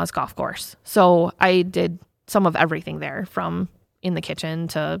my in-laws golf course. So I did some of everything there, from in the kitchen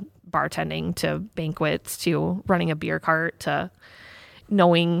to bartending to banquets to running a beer cart to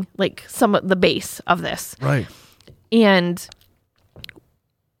knowing like some of the base of this. Right. And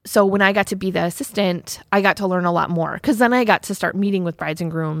so when I got to be the assistant, I got to learn a lot more, because then I got to start meeting with brides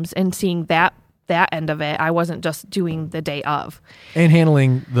and grooms and seeing that end of it. I wasn't just doing the day of. And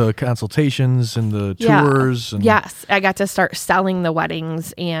handling the consultations and the tours. And yes. I got to start selling the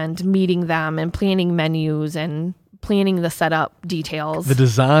weddings and meeting them and planning menus and planning the setup details. The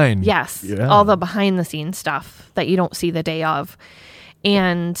design. Yes. Yeah. All the behind the scenes stuff that you don't see the day of.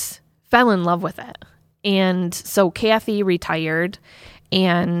 And fell in love with it. And so Kathy retired,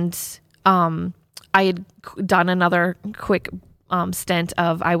 and I had done another quick stint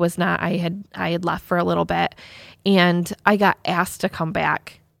of I had left for a little bit, and I got asked to come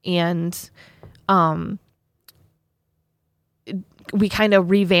back and kind we kind of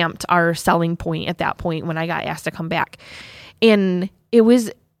revamped our selling point at that point when I got asked to come back. And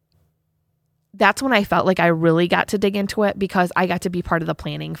that's when I felt like I really got to dig into it, because I got to be part of the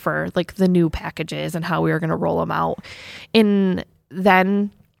planning for like the new packages and how we were going to roll them out. And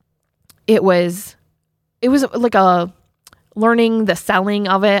then it was like learning the selling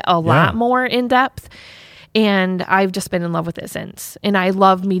of it a lot more in depth. And I've just been in love with it since. And I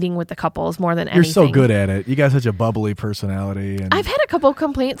love meeting with the couples more than anything. You're so good at it. You got such a bubbly personality. And I've had a couple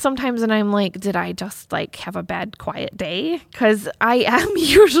complaints sometimes, and I'm like, did I just like have a bad quiet day? Because I am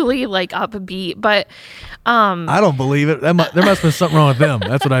usually like upbeat, but I don't believe it. There must have been something wrong with them.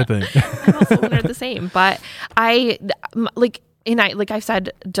 That's what I think. I'm also wondering the same. But like I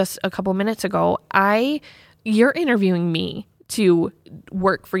said just a couple minutes ago, you're interviewing me to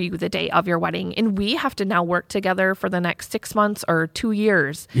work for you the day of your wedding, and we have to now work together for the next 6 months or 2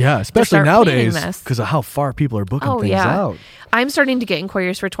 years. Yeah, especially nowadays because of how far people are booking things out. I'm starting to get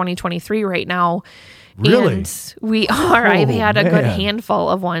inquiries for 2023 right now. Really? And we are. I've had a good handful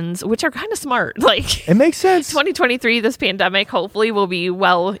of ones, which are kind of smart. Like, it makes sense. 2023, this pandemic hopefully will be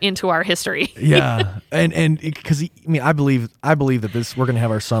well into our history. Yeah, and because I believe that we're going to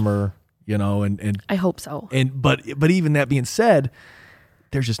have our summer. And I hope so. But even that being said,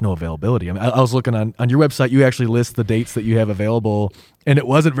 there's just no availability. I mean, I was looking on your website. You actually list the dates that you have available, and it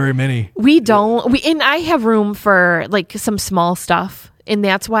wasn't very many. We don't. And I have room for like some small stuff. And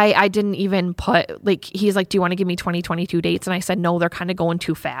that's why I didn't even put, like, he's like, do you want to give me 2022 dates? And I said, no, they're kind of going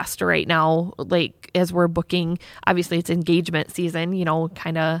too fast right now. Like, as we're booking, obviously it's engagement season,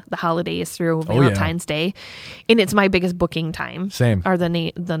 kind of the holidays through Valentine's Day. And it's my biggest booking time. Same. Are the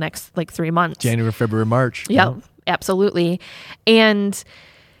next like 3 months. January, February, March. Yep, absolutely. And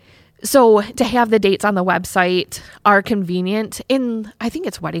so to have the dates on the website are convenient. And I think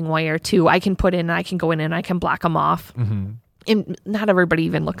it's Wedding Wire too. I can go in and I can block them off. Mm-hmm. And not everybody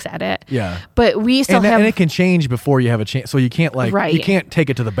even looks at it. Yeah. But we still and it can change before you have a chance. So you can't you can't take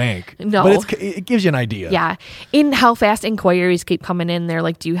it to the bank. No. But it gives you an idea. Yeah. In how fast inquiries keep coming in, they're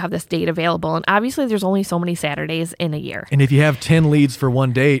like, do you have this date available? And obviously there's only so many Saturdays in a year. And if you have 10 leads for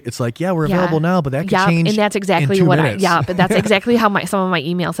one date, it's like, we're available now, but that could change. And that's exactly in 2 what minutes. but that's exactly how some of my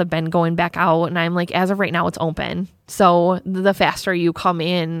emails have been going back out. And I'm like, as of right now, it's open. So the faster you come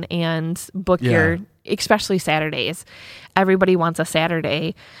in and book especially Saturdays. Everybody wants a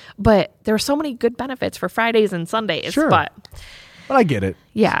Saturday, but there are so many good benefits for Fridays and Sundays. Sure. But I get it.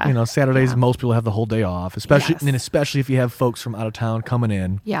 Yeah. Saturdays, most people have the whole day off, especially if you have folks from out of town coming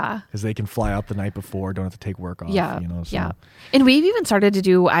in. Yeah. Because they can fly out the night before, don't have to take work off. Yeah. So. Yeah. And we've even started to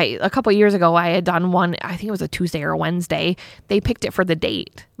do, a couple of years ago, I had done one, I think it was a Tuesday or a Wednesday. They picked it for the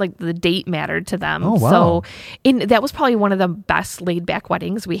date. Like the date mattered to them. Oh, wow. So that was probably one of the best laid back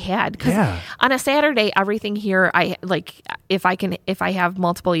weddings we had. Because on a Saturday, everything here, if I have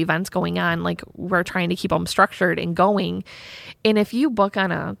multiple events going on, like we're trying to keep them structured and going. And if you book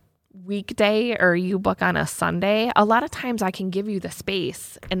on a weekday or you book on a Sunday, a lot of times I can give you the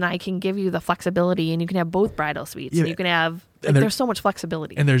space and I can give you the flexibility, and you can have both bridal suites and you can have, there's so much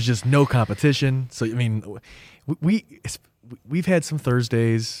flexibility. And there's just no competition. So, I mean, we've had some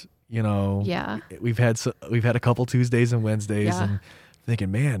Thursdays, we've had a couple Tuesdays and Wednesdays and thinking,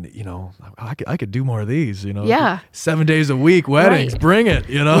 man, I could do more of these, 7 days a week weddings, bring it,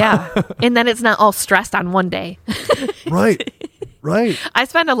 Yeah. And then it's not all stressed on one day. Right. Right. I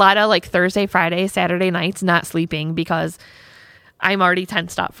spend a lot of like Thursday, Friday, Saturday nights not sleeping because I'm already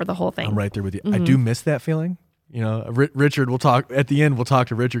tensed up for the whole thing. I'm right there with you. Mm-hmm. I do miss that feeling. Richard, we'll talk at the end. We'll talk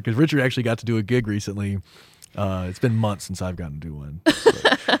to Richard because Richard actually got to do a gig recently. It's been months since I've gotten to do one. So,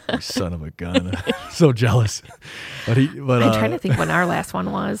 you son of a gun. So jealous. But I'm trying to think when our last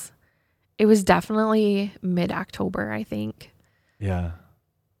one was. It was definitely mid-October, I think. Yeah.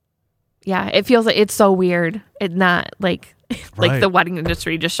 Yeah, it feels like it's so weird. It's not like the wedding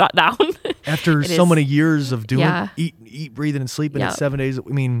industry just shut down. After so many years of doing eat, breathing, and sleeping at 7 days. I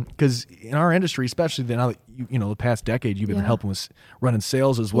mean, because in our industry, especially now that the past decade, you've been helping with running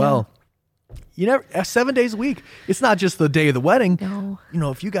sales as well. You never 7 days a week. It's not just the day of the wedding.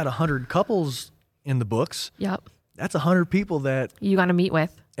 No. If you got 100 couples in the books, that's 100 people that you got to meet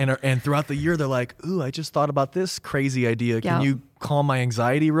with. And throughout the year, they're like, ooh, I just thought about this crazy idea. Can you calm my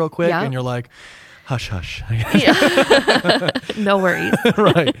anxiety real quick? And you're like, hush, hush. No worries.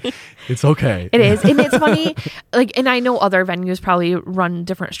 Right. It's okay. It is. And it's funny, and I know other venues probably run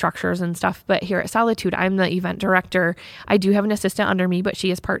different structures and stuff, but here at Solitude, I'm the event director. I do have an assistant under me, but she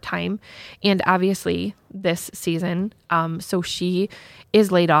is part-time. And obviously this season, so she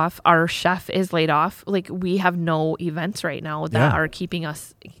is laid off. Our chef is laid off. Like, we have no events right now that are keeping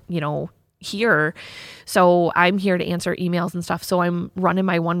us, here. So I'm here to answer emails and stuff. So I'm running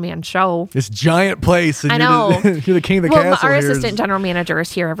my one-man show. This giant place. And I know. You're the king of the well, castle. Our here. assistant general manager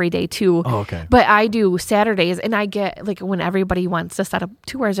is here every day too. Oh, okay. But I do Saturdays, and I get like when everybody wants to set up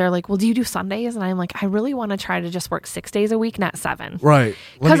tours, they're like, well, do you do Sundays? And I'm like, I really want to try to just work 6 days a week, not 7. Right.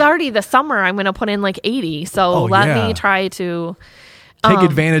 Because already this summer I'm going to put in like 80. So let me try to take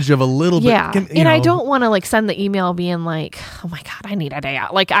advantage of a little bit. Yeah. And I don't want to like send the email being like, oh my God, I need a day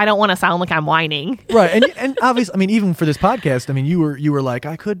out. Like, I don't want to sound like I'm whining. Right. And obviously, I mean, even for this podcast, I mean, you were like,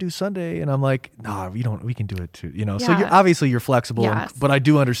 I could do Sunday. And I'm like, no, we can do it too. So you're flexible. Yes. But I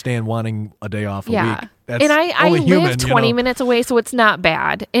do understand wanting a day off a week. That's and I only human, live 20 minutes away, so it's not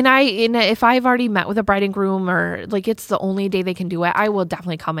bad. And if I've already met with a bride and groom, or like it's the only day they can do it, I will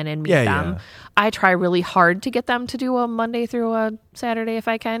definitely come in and meet them. Yeah. I try really hard to get them to do a Monday through a Saturday if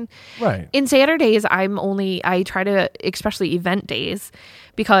I can. Right. In Saturdays, I try to, especially event days,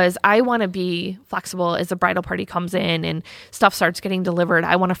 because I want to be flexible as the bridal party comes in and stuff starts getting delivered.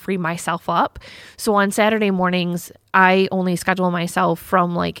 I want to free myself up. So on Saturday mornings, I only schedule myself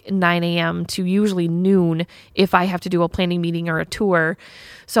from like 9 a.m. to usually noon if I have to do a planning meeting or a tour.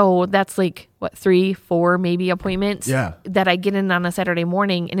 So that's like, 3, 4 maybe appointments that I get in on a Saturday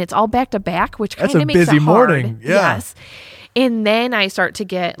morning, and it's all back to back, which kind of makes it hard. That's a busy morning. Yeah. Yes. And then I start to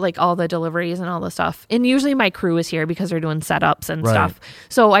get like all the deliveries and all the stuff. And usually my crew is here because they're doing setups and stuff.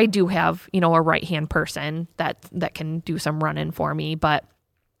 So I do have, a right-hand person that can do some running for me, but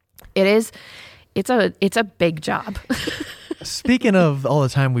it's a big job. Speaking of all the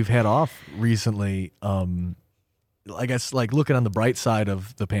time we've had off recently, I guess like looking on the bright side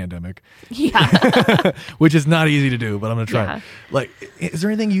of the pandemic, which is not easy to do, but I'm going to try. Yeah. Like, is there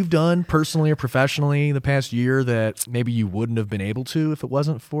anything you've done personally or professionally the past year that maybe you wouldn't have been able to if it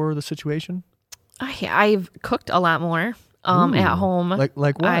wasn't for the situation? I've cooked a lot more at home.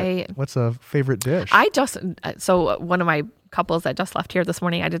 Like what? What's a favorite dish? So one of my couples that just left here this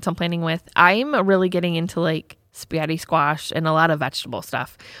morning, I did some planning with. I'm really getting into like spaghetti squash and a lot of vegetable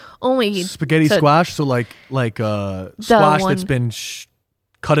stuff. Only spaghetti squash, so like squash that's been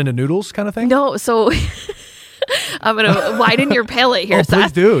cut into noodles, kind of thing. No, so I'm gonna widen your palate here.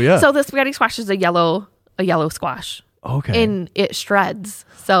 Please do. Yeah. So the spaghetti squash is a yellow squash. Okay. And it shreds,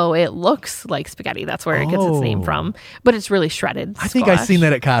 so it looks like spaghetti. That's where it gets its name from. But it's really shredded I think I've seen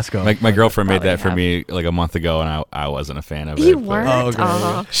that at Costco. My girlfriend made that for me like a month ago, and I wasn't a fan of it. You weren't?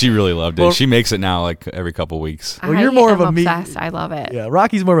 Okay. She really loved it. Well, she makes it now like every couple weeks. Well, you're more of a obsessed. I love it. Yeah,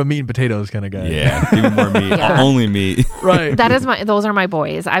 Rocky's more of a meat and potatoes kind of guy. Yeah, give me more meat. Only meat. Right. Those are my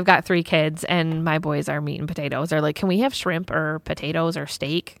boys. I've got 3 kids, and my boys are meat and potatoes. They're like, can we have shrimp or potatoes or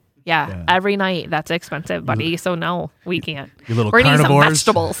steak? Yeah, every night. That's expensive, buddy. So no, we can't. Your little We're carnivores. We're needing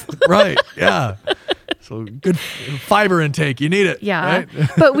some vegetables. Right, yeah. So good fiber intake. You need it. Yeah. Right?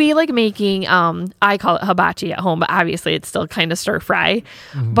 But we like making, I call it hibachi at home, but obviously it's still kind of stir fry.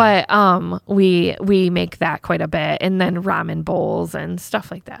 Mm-hmm. But we make that quite a bit. And then ramen bowls and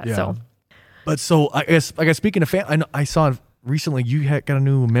stuff like that. Yeah. So I guess speaking of family, I saw recently you got a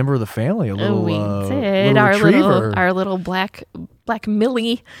new member of the family, a little retriever. Our little black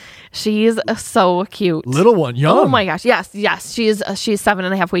Millie. She's so cute. Little one, young. Oh my gosh, yes. She's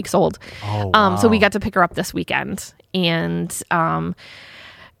 7.5 weeks old. Oh, wow. So we got to pick her up this weekend, and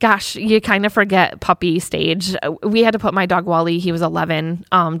gosh, you kind of forget puppy stage. We had to put my dog Wally, he was 11,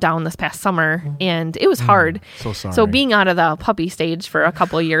 down this past summer, and it was hard. So sorry. So being out of the puppy stage for a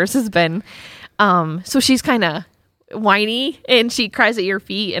couple of years has been. So she's kind of whiny, and she cries at your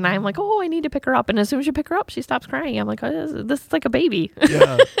feet, and I'm like, oh, I need to pick her up. And as soon as you pick her up, she stops crying. I'm like, oh, this is like a baby.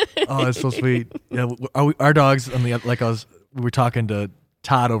 Yeah. Oh, that's so sweet. Yeah, our dogs we were talking to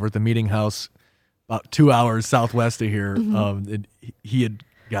Todd over at the meeting house about 2 hours southwest of here. Mm-hmm. Him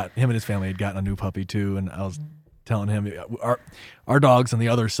and his family had gotten a new puppy too, and I was telling him our dog's on the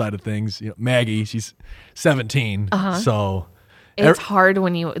other side of things. Maggie, she's 17, so. It's hard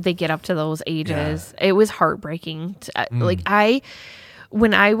when they get up to those ages. Yeah. It was heartbreaking.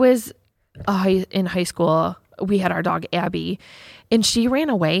 When I was in high school, we had our dog Abby, and she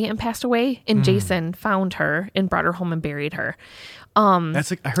ran away and passed away. And Jason found her and brought her home and buried her. I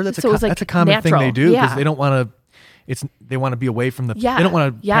heard that's a common thing they do because they don't want to. They want to be away from the. They don't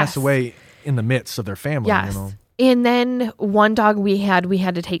want to pass away in the midst of their family. Yes. And then one dog we had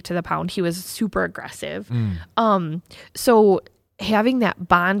to take to the pound. He was super aggressive. So having that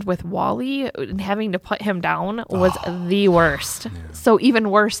bond with Wally and having to put him down was the worst. Yeah. So even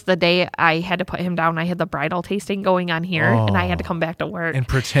worse, the day I had to put him down, I had the bridal tasting going on here, and I had to come back to work and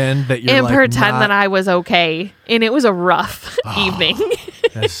pretend that that I was okay. And it was a rough evening.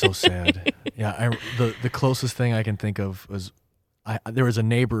 That's so sad. Yeah, the closest thing I can think of was there was a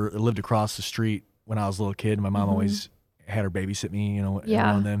neighbor that lived across the street when I was a little kid. My mom always had her babysit me, every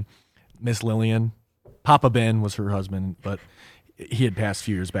now and then. Miss Lillian. Papa Ben was her husband, but he had passed a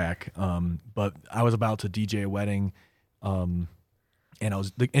few years back. But I was about to DJ a wedding, and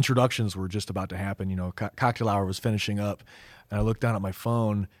the introductions were just about to happen. Cocktail hour was finishing up, and I looked down at my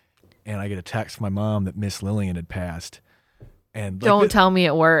phone, and I get a text from my mom that Miss Lillian had passed. And don't tell me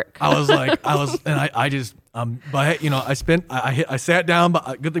at work. I sat down,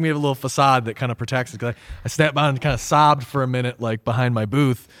 but good thing we have a little facade that kind of protects it. I sat down and kind of sobbed for a minute, like behind my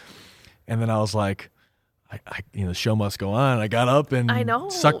booth, and then I was like, the show must go on. I got up and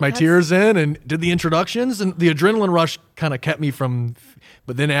sucked my tears in and did the introductions, and the adrenaline rush kind of kept me from.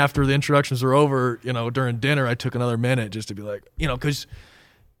 But then after the introductions were over, during dinner, I took another minute just to be like, because,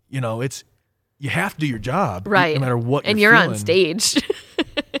 it's you have to do your job, right? No matter what, and you're feeling. On stage,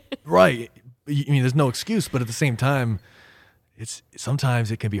 right? There's no excuse, but at the same time, sometimes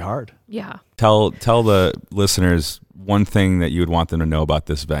it can be hard. Yeah. Tell the listeners one thing that you would want them to know about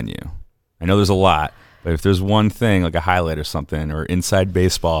this venue. I know there's a lot. But if there's one thing, like a highlight or something, or inside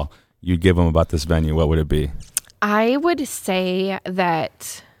baseball, you'd give them about this venue, what would it be? I would say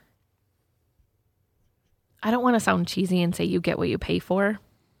that I don't want to sound cheesy and say you get what you pay for,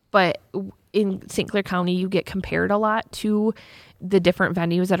 but in St. Clair County, you get compared a lot to the different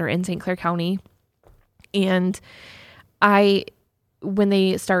venues that are in St. Clair County. And when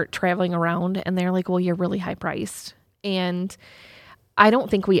they start traveling around and they're like, well, you're really high priced. And I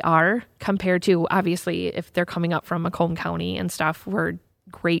don't think we are, compared to, obviously, if they're coming up from Macomb County and stuff, we're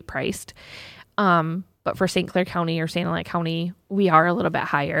great priced. But for St. Clair County or St. Alec County, we are a little bit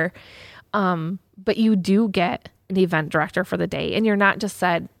higher. But you do get an event director for the day, and you're not just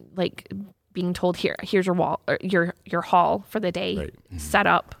said, like, being told, here's your wall, or your hall for the day, right. Set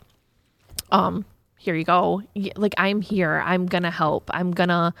up. Here you go. Like, I'm here. I'm going to help. We're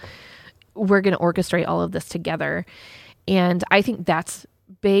going to orchestrate all of this together. And I think that's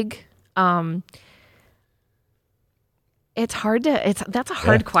big. That's a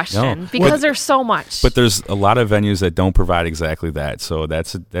hard question because there's so much. But there's a lot of venues that don't provide exactly that. So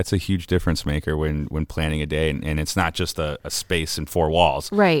that's a huge difference maker when planning a day. And it's not just a space and four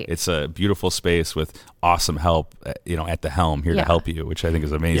walls. Right. It's a beautiful space with awesome help, at the helm here to help you, which I think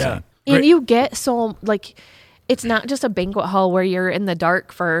is amazing. Yeah. And you get it's not just a banquet hall where you're in the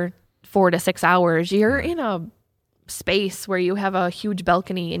dark for 4 to 6 hours. You're in a space where you have a huge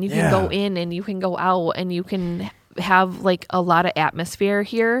balcony and you can go in and you can go out and you can have like a lot of atmosphere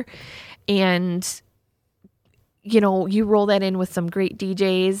here. And you roll that in with some great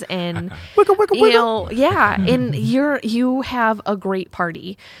DJs and and you have a great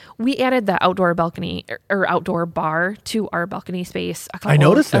party. We added the outdoor balcony or outdoor bar to our balcony space. I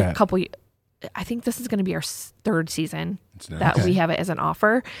noticed that. I think this is going to be our third season that we have it as an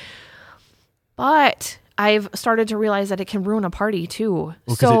offer. But I've started to realize that it can ruin a party too.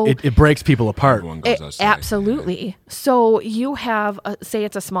 Well, so it breaks people apart. Absolutely. So you have, say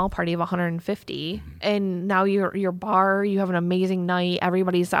it's a small party of 150, and now your bar, you have an amazing night.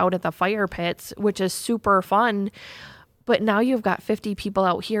 Everybody's out at the fire pits, which is super fun. But now you've got 50 people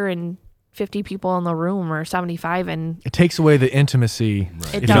out here and 50 people in the room, or 75, and it takes away the intimacy.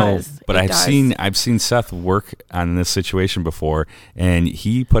 Right. It does. But I've seen Seth work on this situation before, and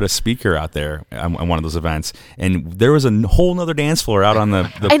he put a speaker out there on one of those events, and there was a whole nother dance floor out on the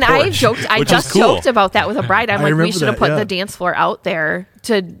and porch, I just joked about that with a bride. I'm like, we should have put the dance floor out there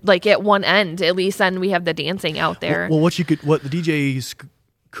to like at one end, at least then we have the dancing out there. Well, what the DJs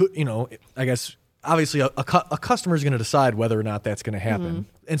could, I guess. Obviously, a customer is going to decide whether or not that's going to happen. Mm-hmm.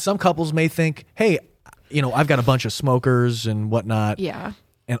 And some couples may think, hey, I've got a bunch of smokers and whatnot. Yeah.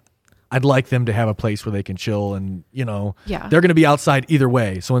 And I'd like them to have a place where they can chill and, they're going to be outside either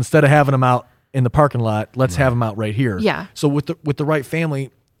way. So instead of having them out in the parking lot, let's have them out right here. Yeah. So with the right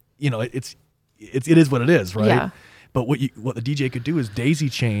family, it is what it is, right? Yeah. But what the DJ could do is daisy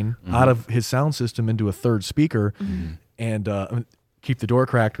chain out of his sound system into a third speaker and keep the door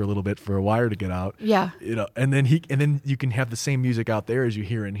cracked a little bit for a wire to get out. Yeah. And then you can have the same music out there as you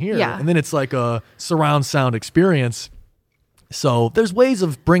hear in here. Yeah. And then it's like a surround sound experience. So there's ways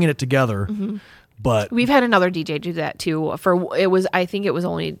of bringing it together. Mm-hmm. But we've had another DJ do that too. I think it was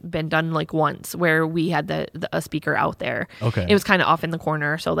only been done like once, where we had a speaker out there. Okay. It was kind of off in the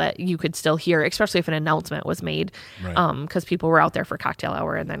corner so that you could still hear, especially if an announcement was made, because people were out there for cocktail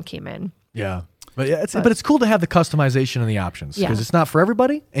hour and then came in. Yeah. But it's cool to have the customization and the options, because it's not for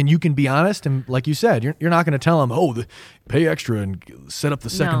everybody, and you can be honest. And like you said, you're not going to tell them, pay extra and set up the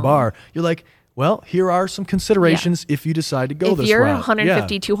second bar. You're like, well, here are some considerations if you decide to go this route. If you're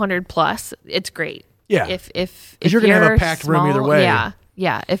 150, 200 plus, it's great. Yeah. If you're going to have a packed room either way.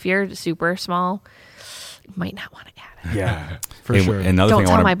 Yeah. If you're super small, you might not want to add it. Yeah, for Hey, sure. Another Don't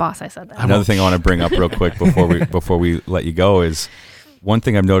tell my boss I said that. Another thing I want to bring up real quick before we let you go is one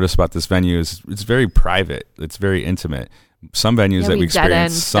thing I've noticed about this venue is it's very private. It's very intimate. Some venues that we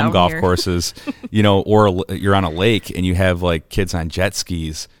experience, some golf courses, or you're on a lake and you have like kids on jet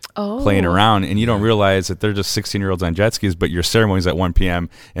skis playing around, and you don't realize that they're just 16-year-olds on jet skis, but your ceremony's at 1 p.m.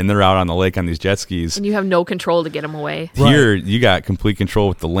 and they're out on the lake on these jet skis. And you have no control to get them away. Here, you got complete control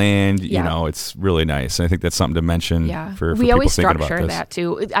with the land. It's really nice. And I think that's something to mention for we people always thinking about structure this. that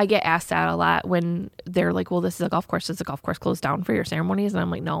too. I get asked that a lot when they're like, well, this is a golf course. Does the golf course close down for your ceremonies? And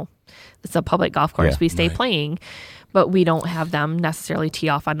I'm like, no, it's a public golf course. We stay playing. But we don't have them necessarily tee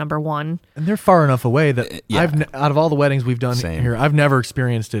off on number one. And they're far enough away that out of all the weddings we've done here, I've never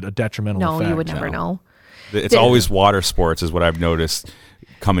experienced it a detrimental effect. No, you would never know. It's always water sports is what I've noticed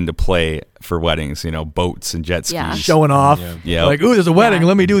come into play for weddings, boats and jet skis. Yeah. Showing off. Yeah. Like, ooh, there's a wedding.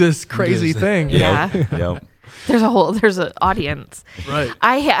 Let me do this crazy thing. Yep. There's an audience. Right.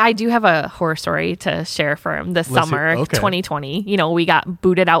 I do have a horror story to share for this summer, 2020. We got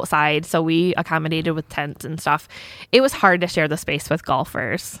booted outside, so we accommodated with tents and stuff. It was hard to share the space with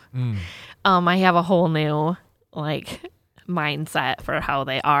golfers. I have a whole new mindset for how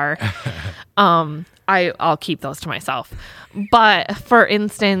they are. I'll keep those to myself. But for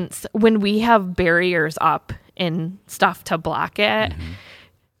instance, when we have barriers up and stuff to block it,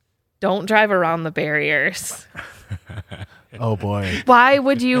 don't drive around the barriers. Oh boy. Why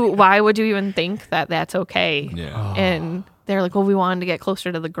would you even think that that's okay? Yeah. And they're like, well, we wanted to get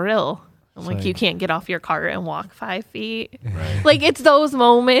closer to the grill. I'm like, you can't get off your cart and walk 5 feet. Right. Like, it's those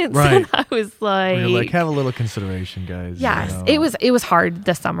moments. Right. I was like, you're like, have a little consideration, guys. yes, it was hard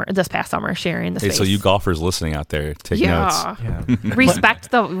this past summer sharing the space. So you golfers listening out there, take notes. Yeah.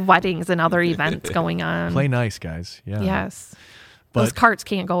 Respect the weddings and other events going on. Play nice, guys. Yeah. Yes. Those carts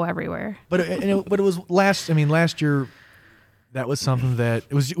can't go everywhere. But it was last year, that was something that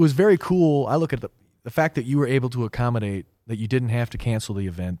it was very cool. I look at the fact that you were able to accommodate, that you didn't have to cancel the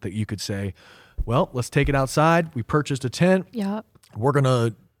event, that you could say, well, let's take it outside. We purchased a tent. Yeah. We're going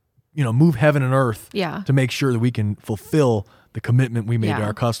to, move heaven and earth to make sure that we can fulfill the commitment we made to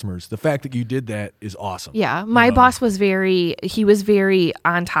our customers. The fact that you did that is awesome. Yeah. My boss was very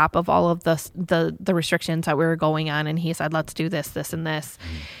on top of all of the restrictions that we were going on. And he said, let's do this, this, and this.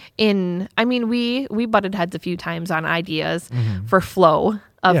 We butted heads a few times on ideas for flow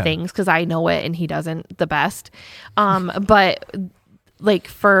of things, because I know it and he doesn't the best. But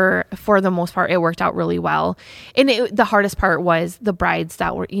for the most part, it worked out really well. And the hardest part was the brides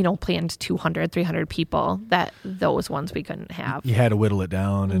that were, planned 200, 300 people, that those ones we couldn't have. You had to whittle it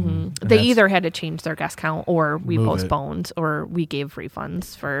down. And they either had to change their guest count, or we postponed, or we gave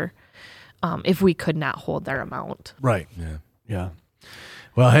refunds for if we could not hold their amount. Right. Yeah.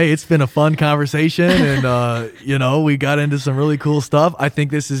 Well, hey, it's been a fun conversation, and we got into some really cool stuff. I think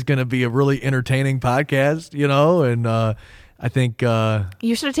this is going to be a really entertaining podcast, and I think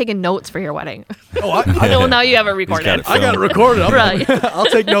you should have taken notes for your wedding. Oh, well, now you have it recorded. I got it recorded. Right. I'll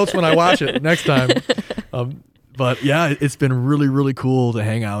take notes when I watch it next time. But yeah, it's been really, really cool to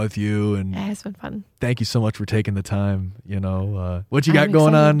hang out with you, and it's been fun. Thank you so much for taking the time. What you got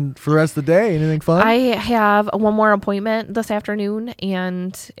going on for the rest of the day? Anything fun? I have one more appointment this afternoon,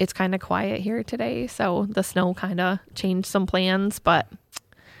 and it's kind of quiet here today, so the snow kind of changed some plans. But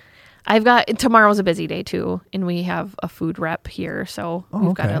tomorrow's a busy day too, and we have a food rep here, so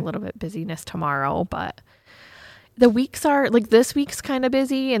we've got a little bit busyness tomorrow. But the weeks are this week's kind of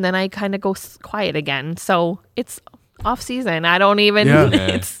busy, and then I kind of go quiet again. So it's off season. I don't even.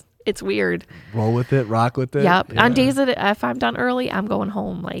 It's weird. Roll with it, rock with it. Yep. Yeah. On days that if I'm done early, I'm going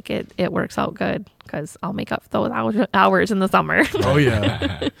home. It works out good, because I'll make up those hours in the summer. Oh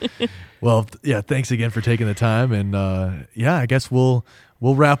yeah. Well, yeah. Thanks again for taking the time, and I guess we'll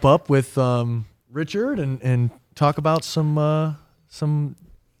wrap up with Richard and talk about some.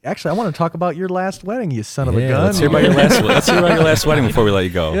 Actually, I want to talk about your last wedding, you son of a gun. Let's hear about your last wedding before we let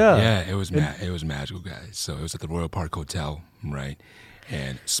you go. Yeah, it was magical, guys. So it was at the Royal Park Hotel, right?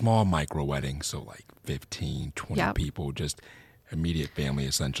 And small micro wedding, so 15, 20 people, just immediate family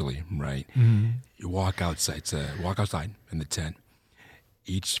essentially, right? Mm-hmm. You walk outside in the tent.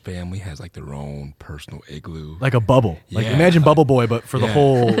 Each family has their own personal igloo, like a bubble. Imagine Bubble Boy, but for the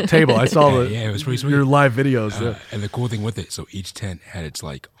whole table. I saw it was pretty sweet. Your live videos. And the cool thing with it, so each tent had its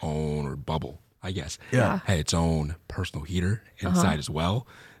own, or bubble, I guess. Yeah. Had its own personal heater inside as well.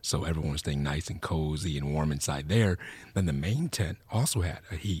 So everyone was staying nice and cozy and warm inside there. Then the main tent also had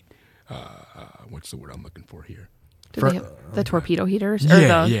a heat. What's the word I'm looking for here? Do they have the torpedo heaters?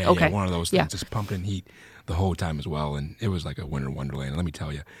 Yeah, Okay. one of those things, just pumping heat the whole time as well. And it was like a winter wonderland. And let me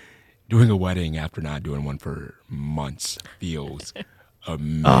tell you, doing a wedding after not doing one for months feels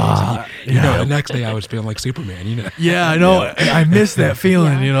amazing. The next day I was feeling like Superman, Yeah, I know. I miss that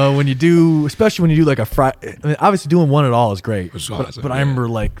feeling, when you do, especially when you do like a Friday. I mean, obviously doing one at all is great. It was awesome, but I remember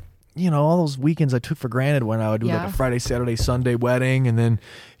like, all those weekends I took for granted when I would do like a Friday, Saturday, Sunday wedding, and then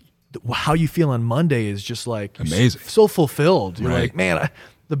how you feel on Monday is just like amazing, so fulfilled. You're like, man,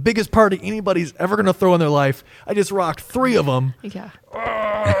 the biggest party anybody's ever going to throw in their life, I just rocked 3 of them. Yeah.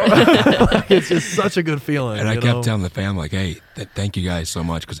 It's just such a good feeling. And I kept telling the family, like, hey, thank you guys so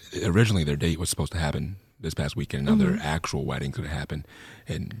much, because originally their date was supposed to happen this past weekend. Now their actual wedding's going to happen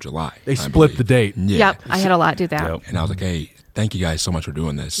in July. They split the date. Yeah. Yep, I had a lot do that. Yep. And I was like, hey, thank you guys so much for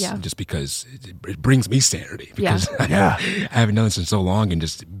doing this. Yeah. Just because it brings me sanity. Because Yeah. I haven't done this in so long, and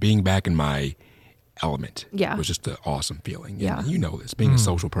just being back in my element was just an awesome feeling. And Yeah. you know this, being a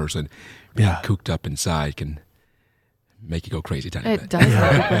social person, being cooped up inside can make you go crazy tiny bit. It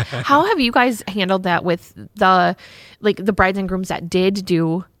does. How have you guys handled that with the brides and grooms that did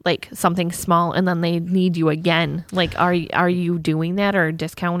do like something small and then they need you again? Like, are you doing that or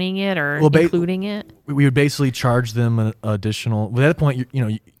discounting it or including it? We would basically charge them an additional. At that point,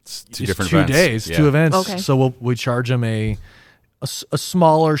 it's two different 2 events. days, Yeah. 2 events. Okay. So we charge them a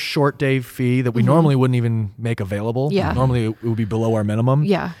smaller short day fee that we normally wouldn't even make available. Yeah. Normally it would be below our minimum.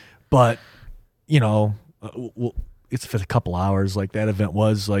 Yeah. But it's for a couple hours. Like that event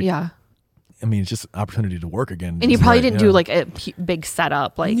was like. Yeah. I mean, it's just an opportunity to work again. And you probably didn't do like a big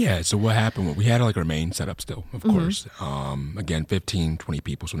setup. Like, yeah, so what happened, we had like our main setup still, of course. Again, 15, 20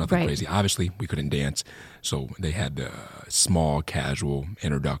 people, so nothing crazy. Obviously, we couldn't dance, so they had the small, casual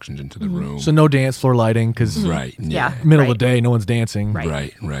introductions into the room. So no dance floor lighting because Right, yeah. middle of the day, no one's dancing.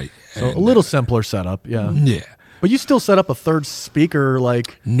 Right. Right. So And, a little simpler setup, yeah. Yeah. But you still set up a third speaker,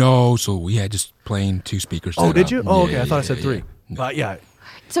 like. No, so we had just plain 2 speakers set Oh, did up. you? Oh, okay. Yeah, I thought I yeah, said 3. yeah. But yeah.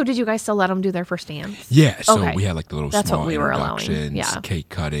 so did you guys still let them do their first dance? Yeah, so Okay. we had like the little That's small what we were allowing. introductions, Yeah. cake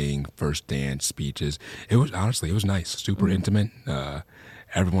cutting, first dance, speeches. It was nice, super intimate.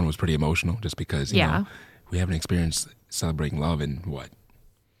 Everyone was pretty emotional just because, you know, we haven't experienced celebrating love in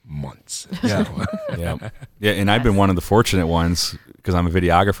months. Yeah. Yeah, and I've been one of the fortunate ones because I'm a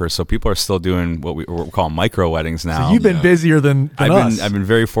videographer, so people are still doing what we call micro weddings now. So you've been busier than us. I've been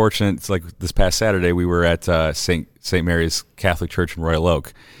very fortunate. It's like this past Saturday we were at St. Mary's Catholic Church in Royal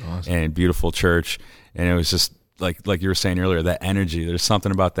Oak, and beautiful church, and it was just like you were saying earlier, that energy. There's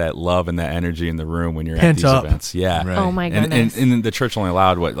something about that love and that energy in the room when you're at these events. Yeah. Right. Oh my goodness. And the church only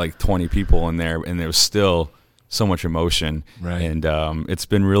allowed like 20 people in there, and there was still so much emotion. Right. And it's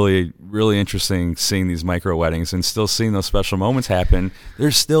been really, really interesting seeing these micro weddings and still seeing those special moments happen.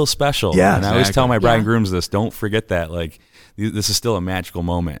 They're still special. Yeah, and I always tell my bride and Yeah. grooms this: don't forget that. Like, this is still a magical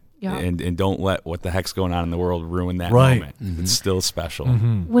moment. Yeah. And don't let what the heck's going on in the world ruin that Right. moment. It's still special.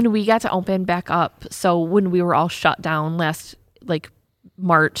 When we got to open back up, so when we were all shut down last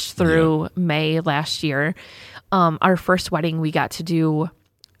March through May last year, our first wedding we got to do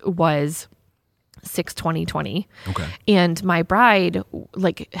was 6/20/20. Okay. And my bride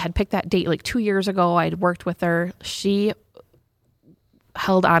had picked that date 2 years ago. I'd worked with her. She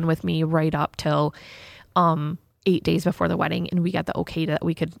held on with me right up till 8 days before the wedding, and we got the okay that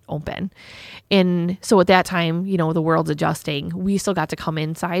we could open. And so at that time, the world's adjusting. We still got to come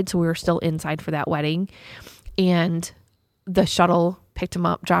inside, so we were still inside for that wedding. And the shuttle picked him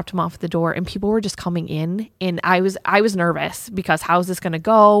up, dropped him off at the door, and people were just coming in. And I was nervous because how's this going to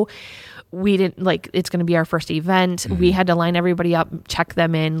go? We didn't it's going to be our first event. We had to line everybody up, check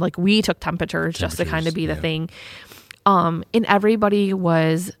them in. We took temperatures just to kind of be the thing. And everybody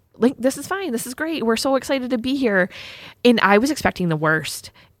was like, this is fine. This is great. We're so excited to be here. And I was expecting the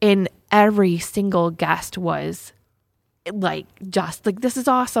worst. And every single guest was this is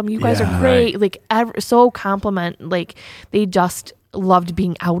awesome. You guys are great. So compliment. They just loved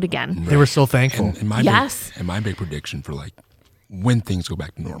being out again. They were so thankful. And my Yes. my big prediction for when things go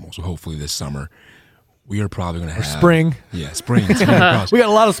back to normal, so hopefully this summer, we are probably going to have spring. Yeah, spring. We got We got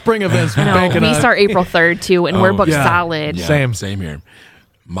a lot of spring events. No, banking we on. start April 3rd too, and we're booked yeah. solid. Yeah. Same here.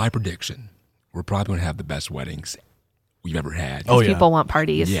 My prediction: we're probably going to have the best weddings we've ever had. Oh, yeah. People want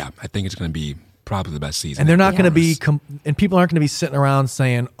parties. Yeah, I think it's going to be probably the best season. And they're not going to Yes. be, and people aren't going to be sitting around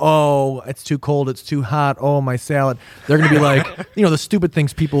saying, "Oh, it's too cold, it's too hot. Oh, my salad." They're going to be like, the stupid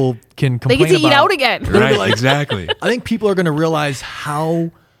things people can They complain get to eat about. out again. Right, exactly. I think people are going to realize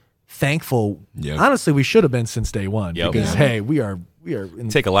how thankful. Yep. Honestly, we should have been since day one. Yep. Because Yeah. hey, we are in.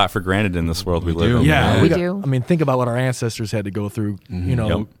 Take a lot for granted in this world we live do. in. Yeah, Yeah. we We do. I mean, think about what our ancestors had to go through.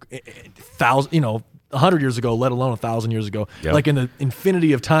 100 years ago, let alone 1,000 years ago. Yep. Like in the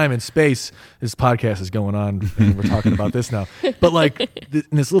infinity of time and space, this podcast is going on, and we're talking about this now. But like in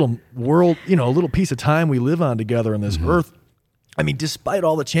this little world, a little piece of time we live on together on this earth. I mean, despite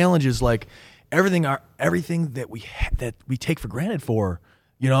all the challenges, like everything that we take for granted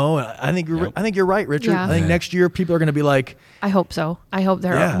I think you're right, Richard. Yeah. I think next year people are going to be like, I hope so. I hope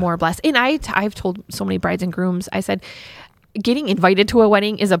they're more blessed. And I've told so many brides and grooms, I said, getting invited to a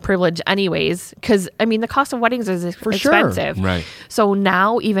wedding is a privilege anyways, because I mean the cost of weddings is expensive. Sure. Right. So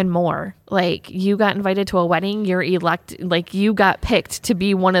now even more, like you got invited to a wedding, you're you got picked to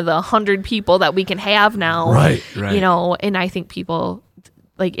be one of the 100 people that we can have now. Right. And I think people,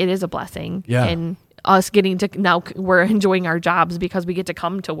 like, it is a blessing. Yeah. And us getting to, now we're enjoying our jobs because we get to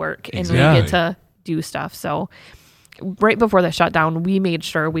come to work and we get to do stuff. So right before the shutdown, we made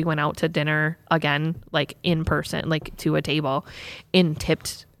sure we went out to dinner again, like in person, like to a table, and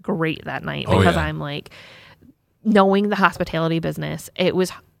tipped great that night because I'm like, knowing the hospitality business, it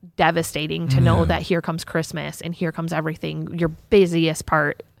was devastating to know that here comes Christmas and here comes everything, your busiest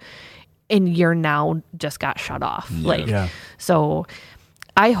part, and you're now just got shut off. So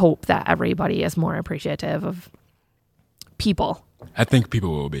I hope that everybody is more appreciative of people. I think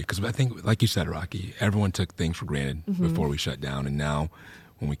people will be, because I think, like you said, Rocky, everyone took things for granted before we shut down, and now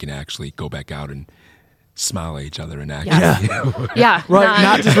when we can actually go back out and smile at each other and actually, right,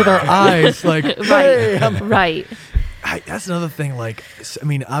 not just with our eyes, like, hey, right. That's another thing. Like, I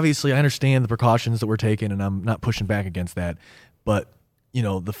mean, obviously, I understand the precautions that we're taking, and I'm not pushing back against that, but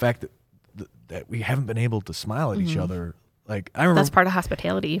the fact that we haven't been able to smile at each other. Like, I remember that's part of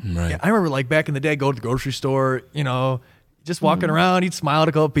hospitality. Right. Yeah, I remember like back in the day, go to the grocery store, just walking around, he'd smile at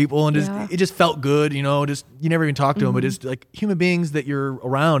a couple people, and it just felt good, just you never even talked to them, but just like human beings that you're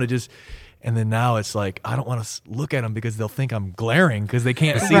around, and then now it's like, I don't want to look at them because they'll think I'm glaring because they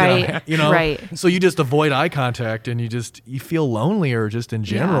can't see that I'm, Right. So you just avoid eye contact, and you feel lonelier just in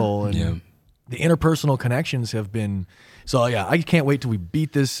general, and the interpersonal connections have been, so I can't wait till we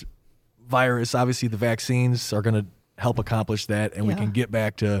beat this virus. Obviously the vaccines are going to help accomplish that, and we can get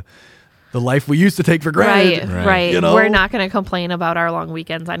back to the life we used to take for granted. Right. We're not going to complain about our long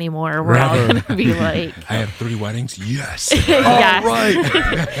weekends anymore. We're all going to be like, I have 3 weddings. Yes. yes.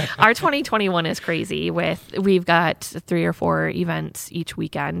 Right. Our 2021 is crazy. We've got 3 or 4 events each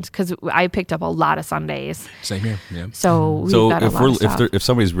weekend because I picked up a lot of Sundays. Same here. Yeah. So we've got a lot of stuff. If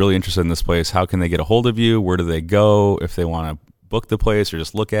somebody's really interested in this place, how can they get a hold of you? Where do they go if they want to book the place or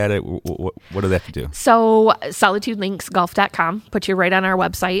just look at it? What do they have to do? So solitudelinksgolf.com puts you right on our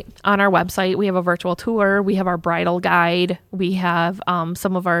website. On our website, we have a virtual tour. We have our bridal guide. We have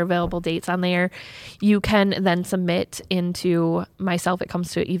some of our available dates on there. You can then submit into myself. It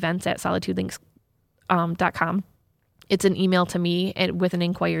comes to events@solitudelinks.com. It's an email to me with an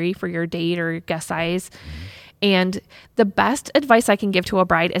inquiry for your date or guest size. And the best advice I can give to a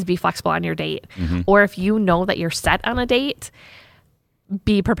bride is be flexible on your date. Or if you know that you're set on a date,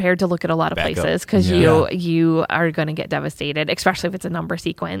 be prepared to look at a lot of places because you are going to get devastated, especially if it's a number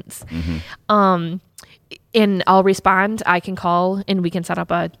sequence. And I'll respond. I can call and we can set up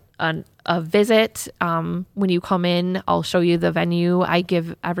a visit. When you come in, I'll show you the venue. I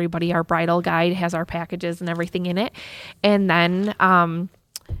give everybody our bridal guide, has our packages and everything in it. And then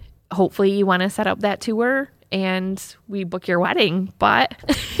hopefully you want to set up that tour and we book your wedding, but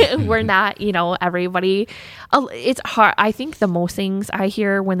we're not, everybody, it's hard. I think the most things I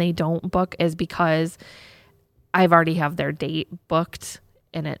hear when they don't book is because I've already have their date booked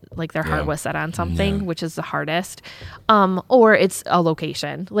and it like their heart was set on something, which is the hardest. Or it's a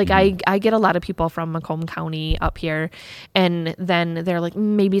location. Like I get a lot of people from Macomb County up here and then they're like,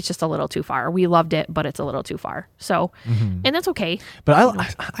 maybe it's just a little too far. We loved it, but it's a little too far. So, and that's okay.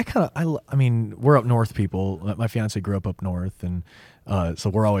 But I mean, we're up north people. My fiance grew up north, and so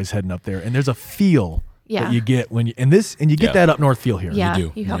we're always heading up there, and there's a feel that you get when you, and you get that up north feel here. Yeah. You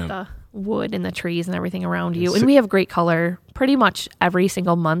do. You have the wood and the trees and everything around you. And we have great color pretty much every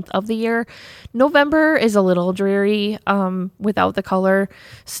single month of the year. November is a little dreary without the color.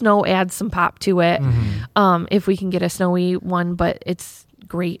 Snow adds some pop to it if we can get a snowy one, but it's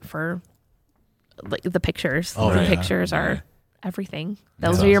great for like the pictures. The pictures are everything.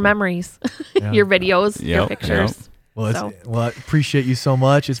 Those are your memories, your videos, your pictures. Well, I appreciate you so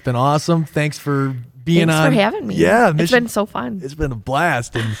much. It's been awesome. Thanks for being on. Thanks for having me. Yeah. It's been so fun. It's been a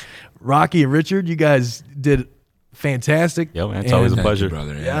blast. And Rocky and Richard, you guys did fantastic. Yeah, man, it's always a pleasure.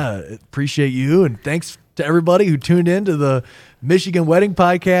 Brother. Yeah, appreciate you. And thanks to everybody who tuned in to the Michigan Wedding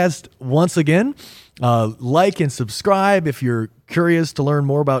Podcast once again. Like and subscribe if you're curious to learn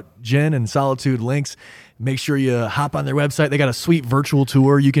more about Jen and Solitude Links. Make sure you hop on their website. They got a sweet virtual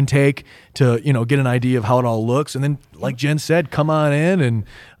tour you can take to, get an idea of how it all looks. And then, like Jen said, come on in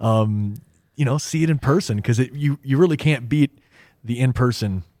and, see it in person, because you really can't beat the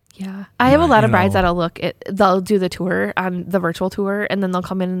in-person. Yeah. I have a lot of brides they'll do the tour on the virtual tour, and then they'll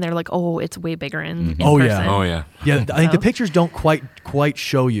come in and they're like, oh, it's way bigger in person. Oh, yeah. Yeah, I think the pictures don't quite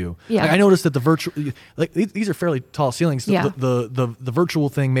show you. Yeah. Like, I noticed that the virtual, like these are fairly tall ceilings. Yeah. The virtual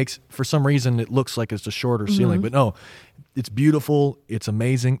thing makes, for some reason, it looks like it's a shorter ceiling, but no, it's beautiful. It's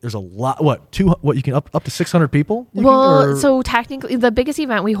amazing. There's a lot. You can up to 600 people? So technically, the biggest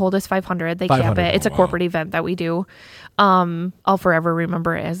event we hold is 500. They cap it. It's a corporate event that we do. I'll forever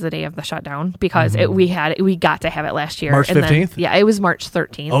remember it as the day of the shutdown, because we got to have it last year. March 15th? Yeah, it was March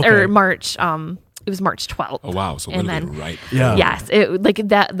 13th or March. It was March 12th. Oh, wow. So literally right. Yeah. Yes.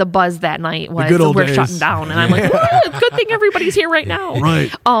 The buzz that night was, good old we're days. shutting down. And I'm like, good thing everybody's here right now.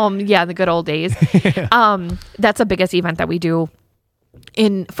 Right. The good old days. That's the biggest event that we do.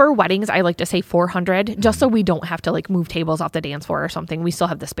 For weddings, I like to say 400, just so we don't have to move tables off the dance floor or something. We still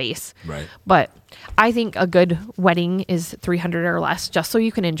have the space. Right. But I think a good wedding is 300 or less, just so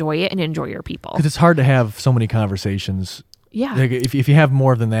you can enjoy it and enjoy your people. Because it's hard to have so many conversations. Yeah. Like, if you have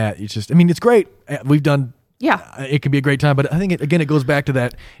more than that, it's just, it's great. We've done, it can be a great time, but I think it goes back to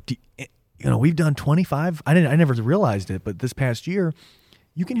that, we've done 25. I never realized it, but this past year,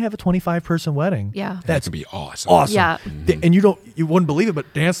 you can have a 25-person wedding. Yeah. That could be awesome. Awesome. Yeah. And you wouldn't believe it, but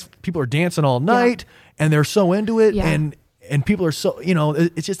people are dancing all night and they're so into it. Yeah. And people are so,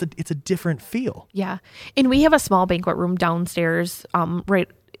 it's just it's a different feel. Yeah. And we have a small banquet room downstairs, right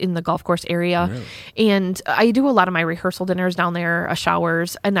in the golf course area. Really? And I do a lot of my rehearsal dinners down there,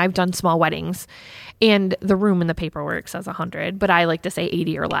 showers, and I've done small weddings. And the room in the paperwork says 100, but I like to say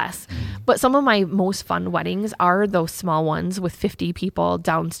 80 or less. But some of my most fun weddings are those small ones with 50 people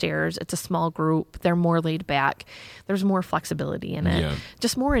downstairs. It's a small group. They're more laid back. There's more flexibility in it. Yeah.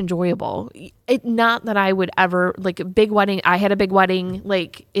 Just more enjoyable. Not that I would ever, a big wedding. I had a big wedding.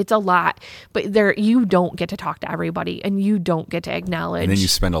 It's a lot. But you don't get to talk to everybody, and you don't get to acknowledge. And then you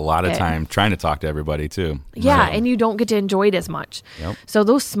spend a lot of time trying to talk to everybody, too. Yeah, Right. and you don't get to enjoy it as much. Yep. So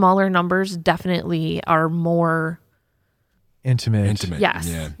those smaller numbers definitely are more intimate. Yes.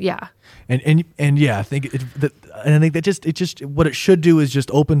 Yeah. And yeah, I think that just what it should do is just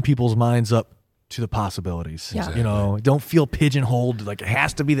open people's minds up to the possibilities. Yeah. Exactly. Don't feel pigeonholed like it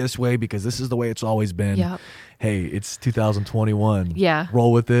has to be this way because this is the way it's always been. Yeah. Hey, it's 2021. Yeah.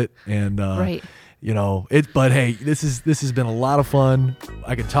 Roll with it. And Right. But hey, this has been a lot of fun.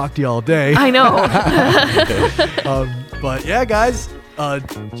 I could talk to you all day. I know. But yeah, guys,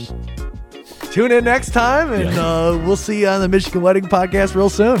 tune in next time, and we'll see you on the Michigan Wedding Podcast real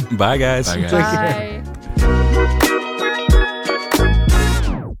soon. Bye, guys. Bye, guys. Bye.